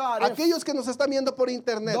beloved God, if aquellos que nos están viendo por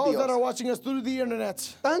internet, those that are Dios, watching us through the internet,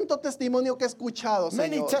 tanto testimonio que he escuchado,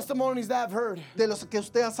 many Señor, testimonies that I've heard de los que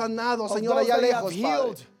usted ha sanado, Señor, those allá that you have lejos,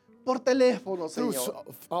 healed Padre, por teléfono, through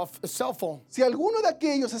Señor. cell phone. Si alguno de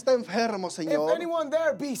aquellos está enfermo, If Señor, anyone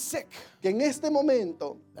there be sick, que en este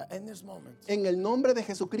momento, in this moment, en el nombre de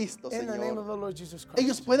Jesucristo, in the name of Señor, the Lord Jesus Christ,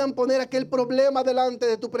 ellos puedan poner aquel problema delante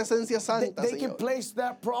de tu presencia santa, they can Señor. place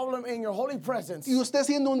that problem in your holy presence. Y usted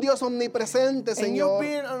siendo un Dios omnipresente, And you Señor,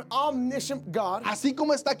 being an omniscient God, así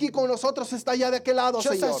como está aquí con nosotros, está allá de aquel lado,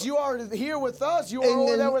 just Señor. as you are here with us, you are En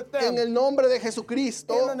over there with them. en el nombre de In the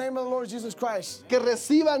Jesucristo, name of the Lord Jesus Christ, que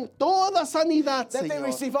reciban toda sanidad, that they Señor,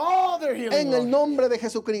 receive all their healing, en el Lord. nombre de In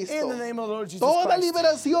Jesucristo. the name of the Lord Jesus Toda Christ.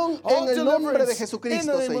 liberación All en el nombre de deliverance in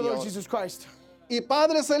Jesucristo, the name of the Lord Señor. Jesus Christ. Y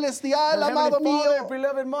Padre Celestial, And amado Heavenly Father, mío,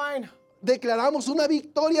 beloved mine, Declaramos una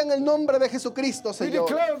victoria en el nombre de Jesucristo, We Señor.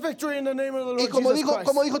 declare victory in the name of the Lord Y como Jesus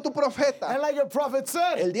Christ. dijo tu profeta, And like your prophet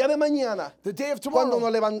said, el día de mañana, the day of cuando tomorrow,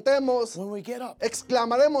 nos levantemos, when we get up,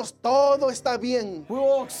 exclamaremos, todo está bien. we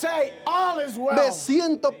will say, all is Me well.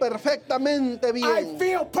 siento perfectamente I bien.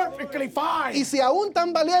 feel perfectly fine. Y si aún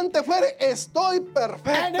tan valiente fuere, estoy And if I be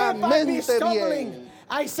perfectamente stumbling, bien.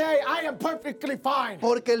 I say, I am perfectly fine.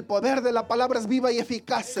 Porque el poder de la palabra es viva y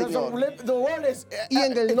eficaz, Because Señor. the word is Y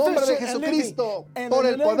en el nombre de efficient and living. Jesucristo, And por in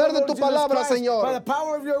el the name poder of de Lord tu Jesus palabra, Christ, by the Señor,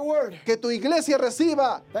 power of your word, que tu iglesia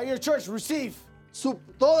reciba that your church receive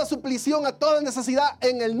toda suplición a toda necesidad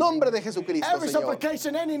en el nombre de Jesucristo, every Señor.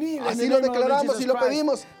 supplication, any need. in the Así lo name of Lord declaramos Jesus y lo Christ.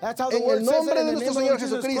 pedimos That's how the en word el says it, nombre in de the nuestro name Señor of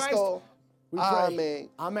Jesus Jesucristo. Christ, we pray. Amén.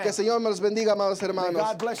 Amen. Que el Señor me los bendiga, amados May hermanos.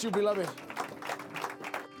 God bless you, beloved.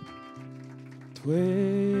 Tú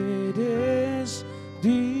eres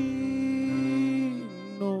digno.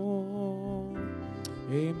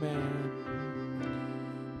 Amén.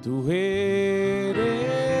 Tú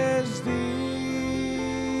eres digno.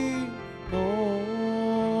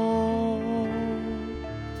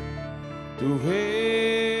 Tú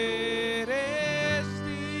eres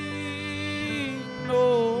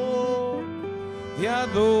digno de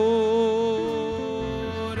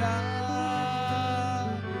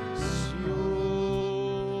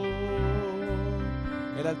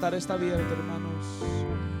adoración. El altar está abierto, hermanos.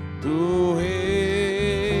 Tú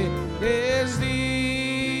eres digno.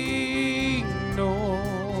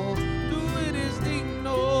 Tú eres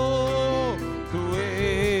digno. Tú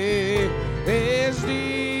eres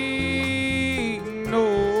digno.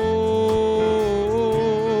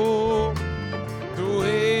 Tú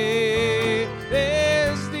eres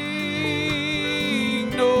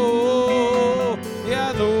digno de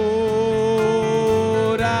adoración.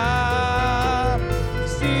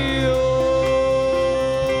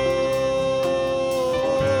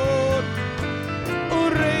 Oh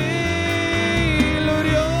Rey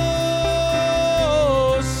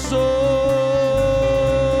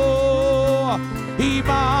glorioso y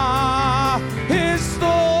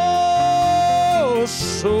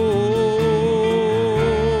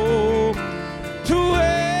majestuoso, tú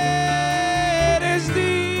eres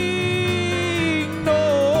digno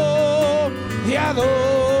de adoración.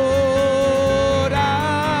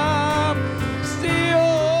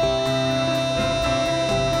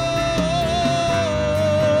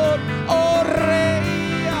 Oh Rey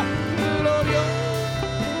glorioso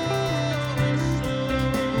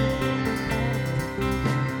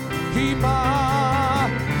y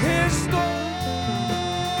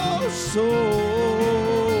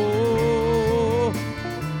majestuoso,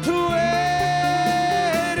 tú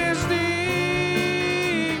eres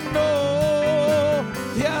digno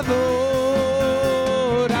de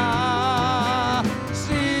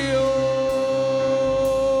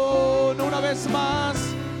adoración. Una vez más,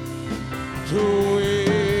 tú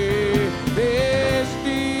eres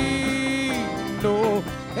digno,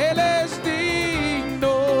 Él es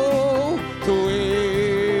digno, tú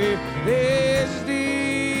eres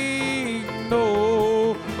digno.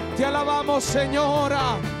 Te alabamos,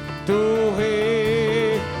 Señora, tú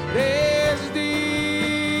eres digno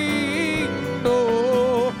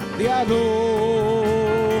de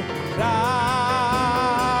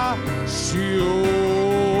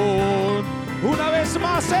adoración. Una vez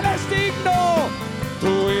más, Él es digno.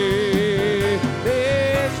 Tú eres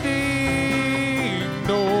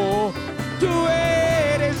digno. Tú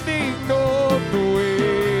eres digno. Tú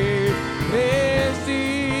eres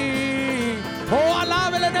digno. Oh,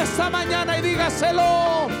 alábele en esta mañana y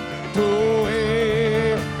dígaselo. Tú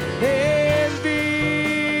eres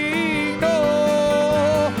digno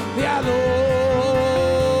de adoración.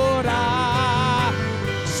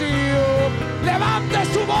 Levante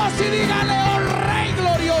su voz y dígale, oh Rey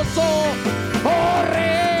glorioso, oh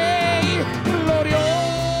Rey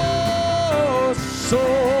glorioso,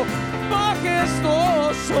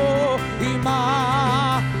 majestuoso y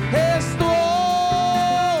majestuoso.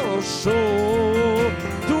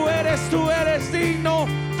 Tú eres digno,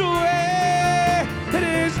 tú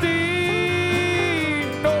eres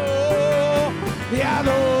digno de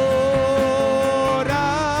adoración.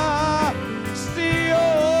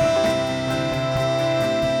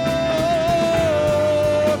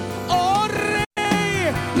 Oh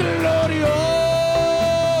Rey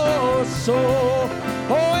glorioso,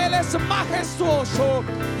 oh Él es majestuoso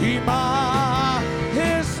y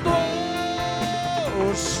majestuoso.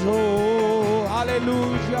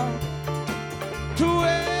 Aleluya. Tú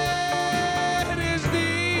eres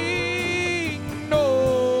digno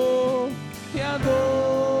de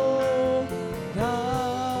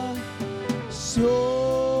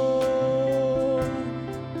adoración.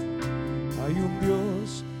 Hay un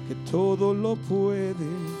Dios que todo lo puede,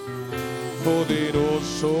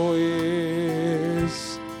 poderoso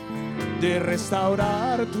es de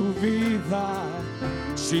restaurar tu vida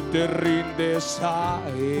si te rindes a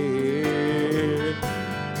Él.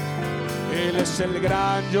 Él es el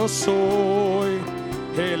gran yo soy,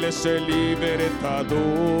 Él es el libertador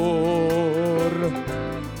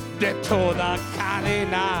de toda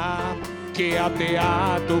cadena que ate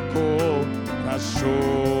a tu corazón.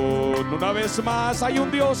 Una vez más, hay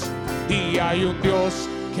un Dios y hay un Dios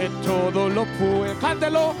que todo lo puede.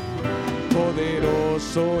 Cántelo.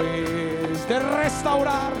 Poderoso es de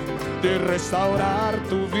restaurar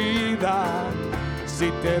tu vida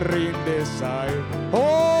si te rindes a Él.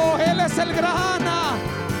 Oh, Él es el gran,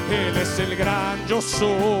 Él es el gran yo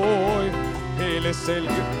soy, Él es el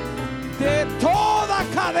de toda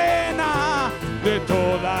cadena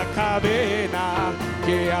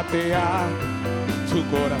que ate a tu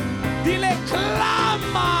corazón. Dile,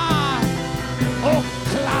 clama, oh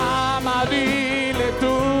clama, dile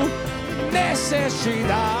tu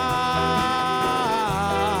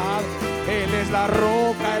necesidad. Él es la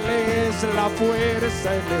roca, Él es la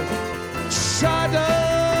fuerza, Él es Shaddai.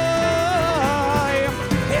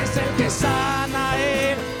 Es el que sana,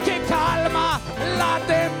 el que calma la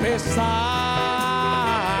tempestad.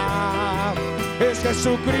 Es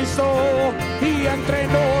Jesucristo y entre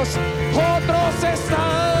nosotros está.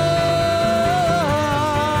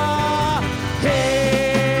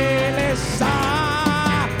 Él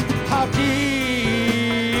está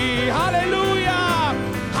aquí, aleluya,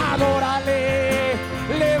 adórale,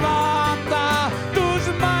 levanta tus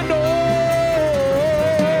manos.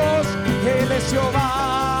 Él es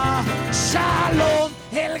Jehová, Shalom,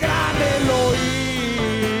 el gran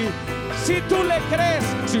Elohim. Si tú le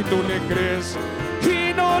crees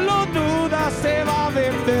y no lo dudas, te va a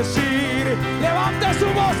bendecir. Levante su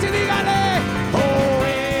voz y dígale, oh,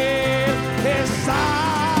 Él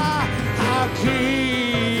está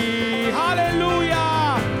aquí,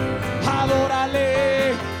 aleluya,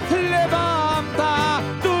 adórale, levanta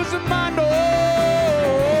tus manos.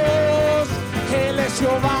 Él es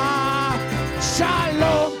Jehová,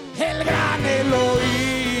 Shalom, el gran Elohim.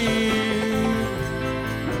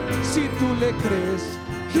 Si tú le crees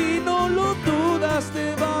y no lo dudas,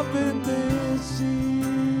 te va a bendecir.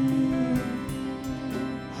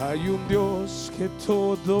 Hay un Dios que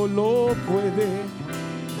todo lo puede,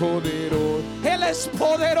 poderoso. Él es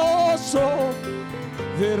poderoso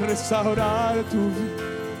de restaurar tu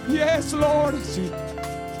vida. Yes, Lord.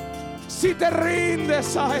 Si te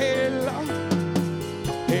rindes a Él,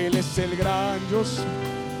 Él es el gran Dios,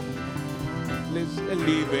 Él es el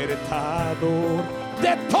libertador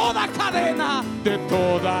de toda cadena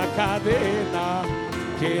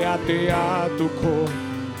que ate a tu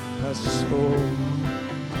corazón.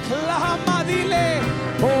 Clama, dile,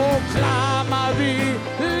 oh, clama,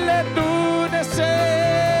 dile tu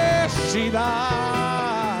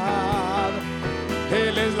necesidad.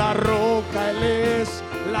 Él es la roca, Él es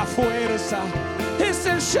la fuerza, es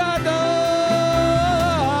el Shaddai.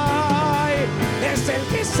 Es el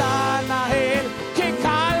que sana, el que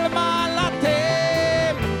calma la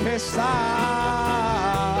tempestad.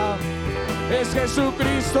 Es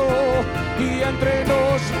Jesucristo y entre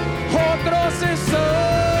nosotros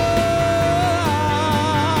está.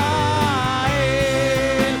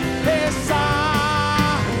 Él está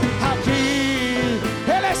aquí,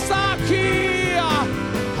 Él está aquí.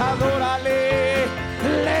 Adórale,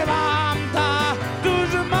 levanta tus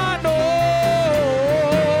manos.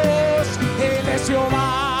 Él es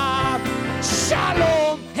Jehová,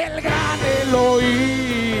 Shalom, el gran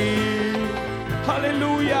Elohim.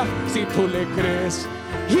 Aleluya. Si tú le crees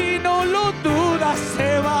y no lo dudas,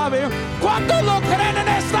 se va a ver. ¿Cuántos lo creen en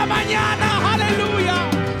esta mañana? Aleluya.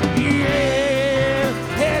 Y Él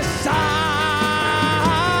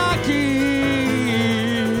está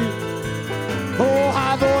aquí. Oh,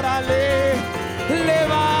 adórale,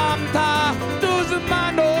 levanta tus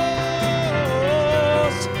manos.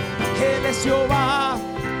 Él es Jehová,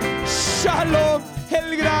 Shalom,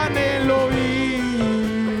 el gran Elohim.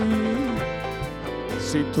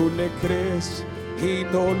 Si tú le crees y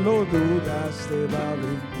no lo dudas, te va a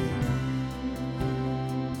bendecir.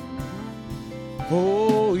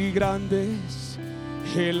 Oh, y grande es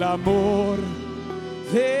el amor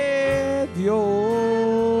de Dios,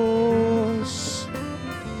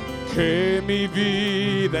 que mi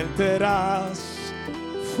vida entera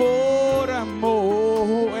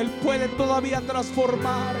formó. Él puede todavía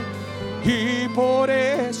transformar, y por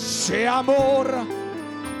ese amor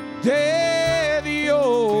de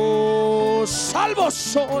Dios, salvo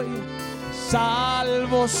soy,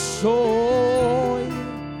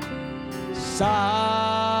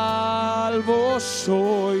 salvo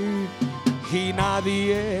soy y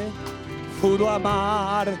nadie pudo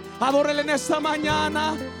amar. Adórele en esta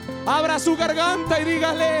mañana, abra su garganta y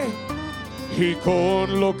dígale: y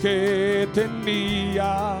con lo que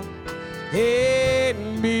tenía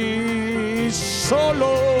en mí,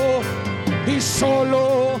 solo y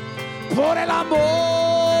solo por el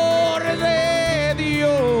amor de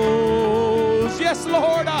Dios, yes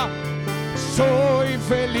Lord, soy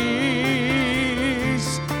feliz,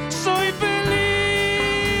 soy feliz.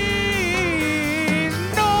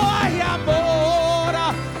 No hay amor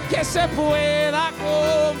que se pueda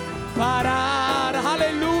comparar,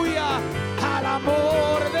 aleluya, al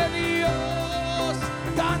amor de Dios,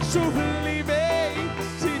 tan sublime y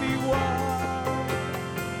sin igual,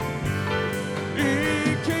 y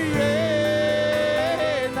que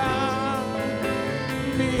llena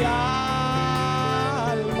mi alma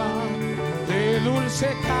de dulce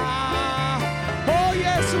oh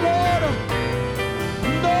yes Lord.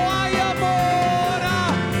 No hay amor,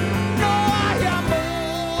 no hay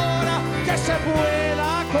amor que se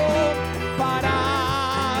pueda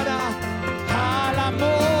comparar al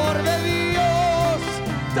amor de Dios,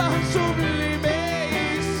 tan sublime y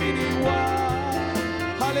sin igual,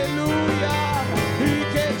 aleluya, y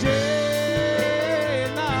que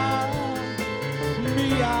llena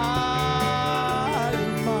mi alma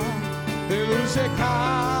de dulce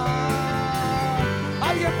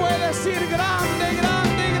alguien puede decir: grande,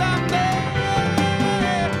 grande, grande,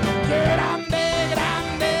 grande,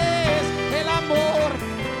 grande es el amor.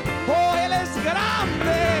 Oh, Él es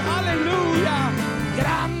grande, aleluya.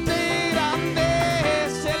 Grande, grande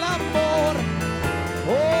es el amor.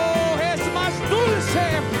 Oh, es más dulce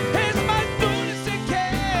que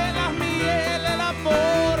la miel, el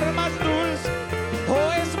amor más dulce.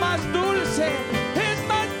 Oh, es más dulce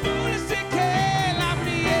que la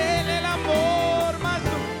miel, el amor más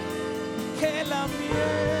dulce que la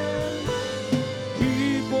miel. Y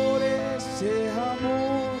por ese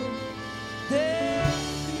amor de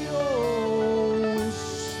Dios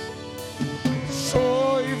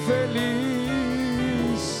soy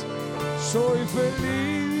feliz, soy feliz.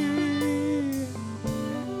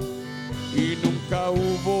 Y nunca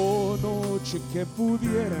hubo noche que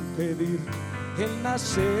pudiera impedir el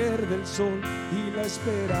nacer del sol y la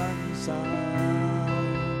esperanza.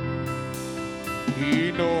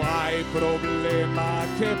 Y no hay problema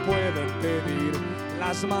que pueda impedir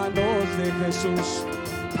las manos de Jesús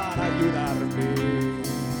para ayudarme.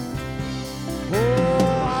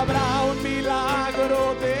 Oh, habrá un milagro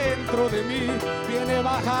dentro de mí, viene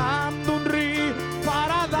bajando un río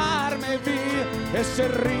para darme vida, ese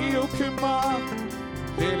río que va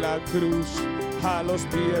de la cruz a los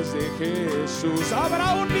pies de Jesús.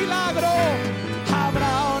 Habrá un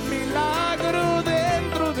milagro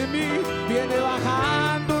dentro de mí, viene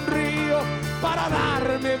bajando un río para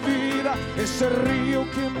darme vida, ese río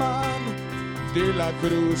que emana de la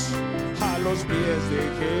cruz a los pies de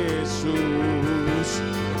Jesús.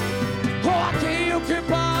 Oh, aquello que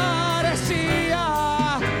parecía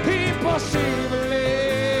imposible,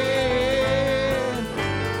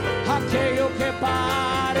 aquello que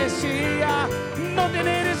parecía no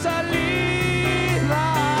tener salida,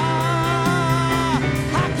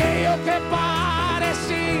 aquello que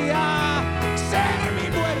parecía ser mi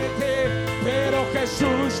muerte, pero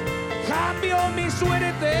Jesús cambió mi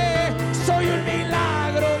suerte. Soy un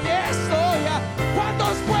milagro y estoy.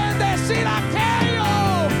 ¿Cuántos pueden decir aquello?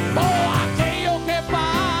 Oh, aquello que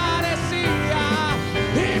parecía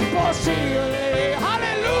imposible,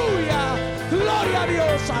 aleluya, gloria a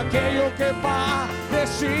Dios. Aquello que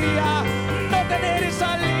parecía no tener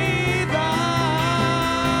salida,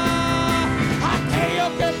 aquello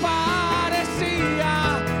que parecía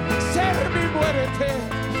ser mi muerte,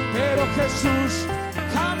 pero Jesús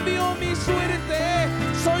cambió mi suerte.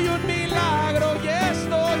 Soy un milagro y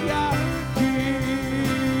estoy aquí.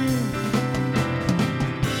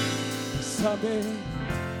 Sabe,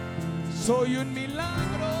 soy un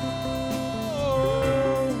milagro.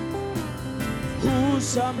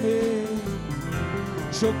 Úsame,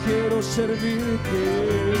 yo quiero servirte.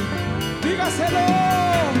 Dígaselo.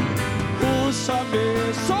 Úsame,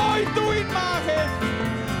 soy tu imagen.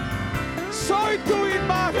 Soy tu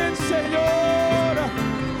imagen, Señor.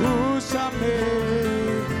 Úsame,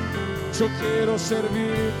 yo quiero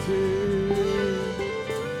servirte.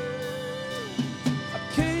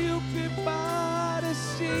 Aquello que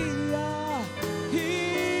parecía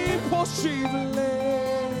imposible,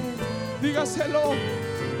 dígaselo.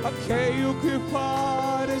 Aquello que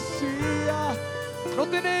parecía no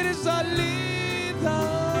tener salida,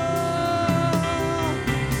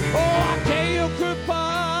 oh, aquello que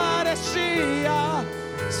parecía merecía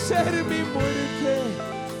ser mi muerte,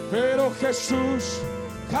 pero Jesús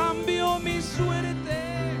cambió mi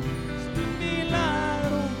suerte. Es un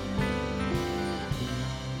milagro.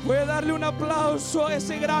 Puede darle un aplauso a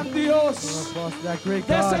ese gran Dios. That great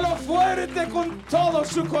Déselo God. fuerte con todo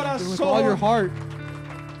su With all your corazón. heart.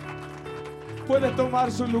 Puede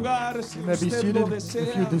tomar su lugar si You may be usted lo seated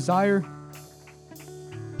if you desea. desire.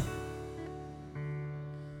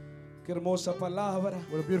 Qué hermosa palabra.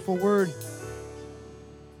 What a beautiful word.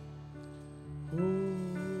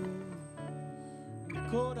 Mi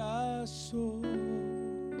corazón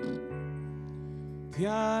te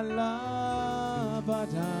alabará,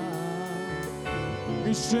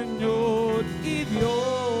 mi Señor y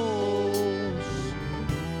Dios,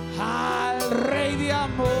 al Rey de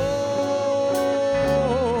amor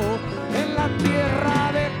en la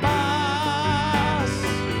tierra de paz.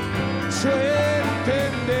 Yo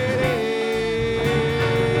entenderé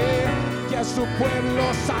que a su pueblo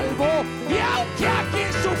salvó, y aunque aquí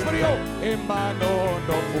sufrió, en vano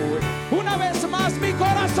no fue. Una vez más, mi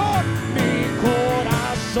corazón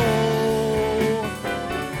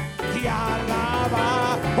te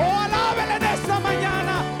alaba. Oh, alábele en esta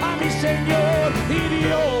mañana a mi Señor y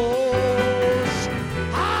Dios,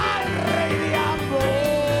 al Rey de amor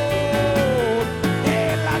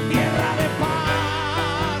en la tierra de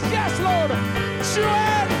paz. Yes, Lord. Yo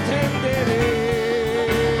entenderé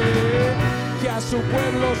que a su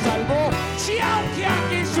pueblo salvó, y aunque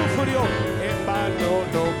aquí sufrió, en vano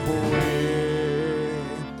no fue.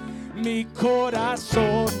 Mi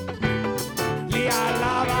corazón le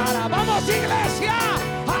alabará. Vamos, iglesia,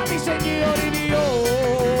 a mi Señor y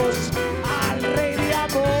Dios, al Rey de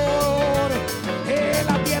amor en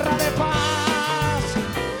la tierra de paz.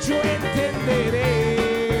 Yo entenderé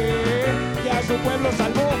que a su pueblo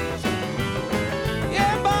salvó, y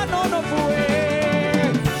en vano no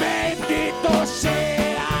fue. Bendito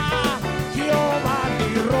sea Jehová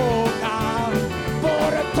mi roca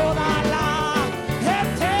por toda la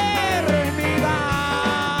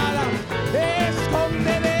eternidad.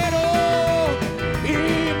 Escondedero y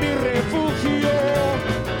mi refugio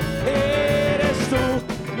eres tú,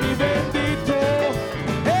 mi bendito.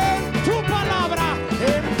 En tu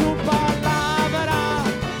palabra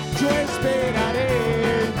yo esperaré,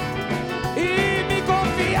 y mi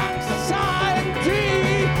confianza en ti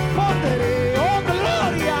pondré. Oh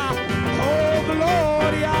gloria, oh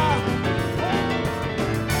gloria.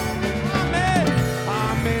 Amén,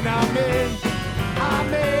 amén, amén,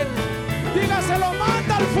 amén. Dígaselo,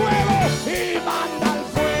 manda al fuego, y manda al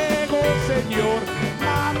fuego, Señor,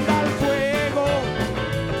 manda al fuego,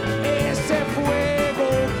 ese fuego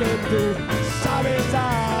que tú sabes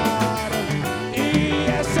dar, y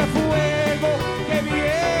ese fuego que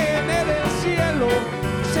viene del cielo,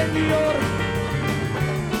 Señor,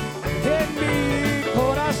 en mi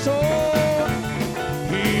corazón.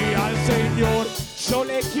 Y al Señor yo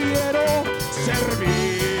le quiero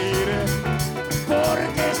servir,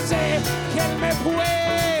 porque sé que Él me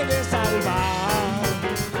puede salvar,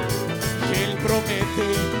 que Él promete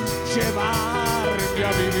llevarme a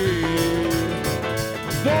vivir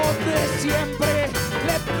donde siempre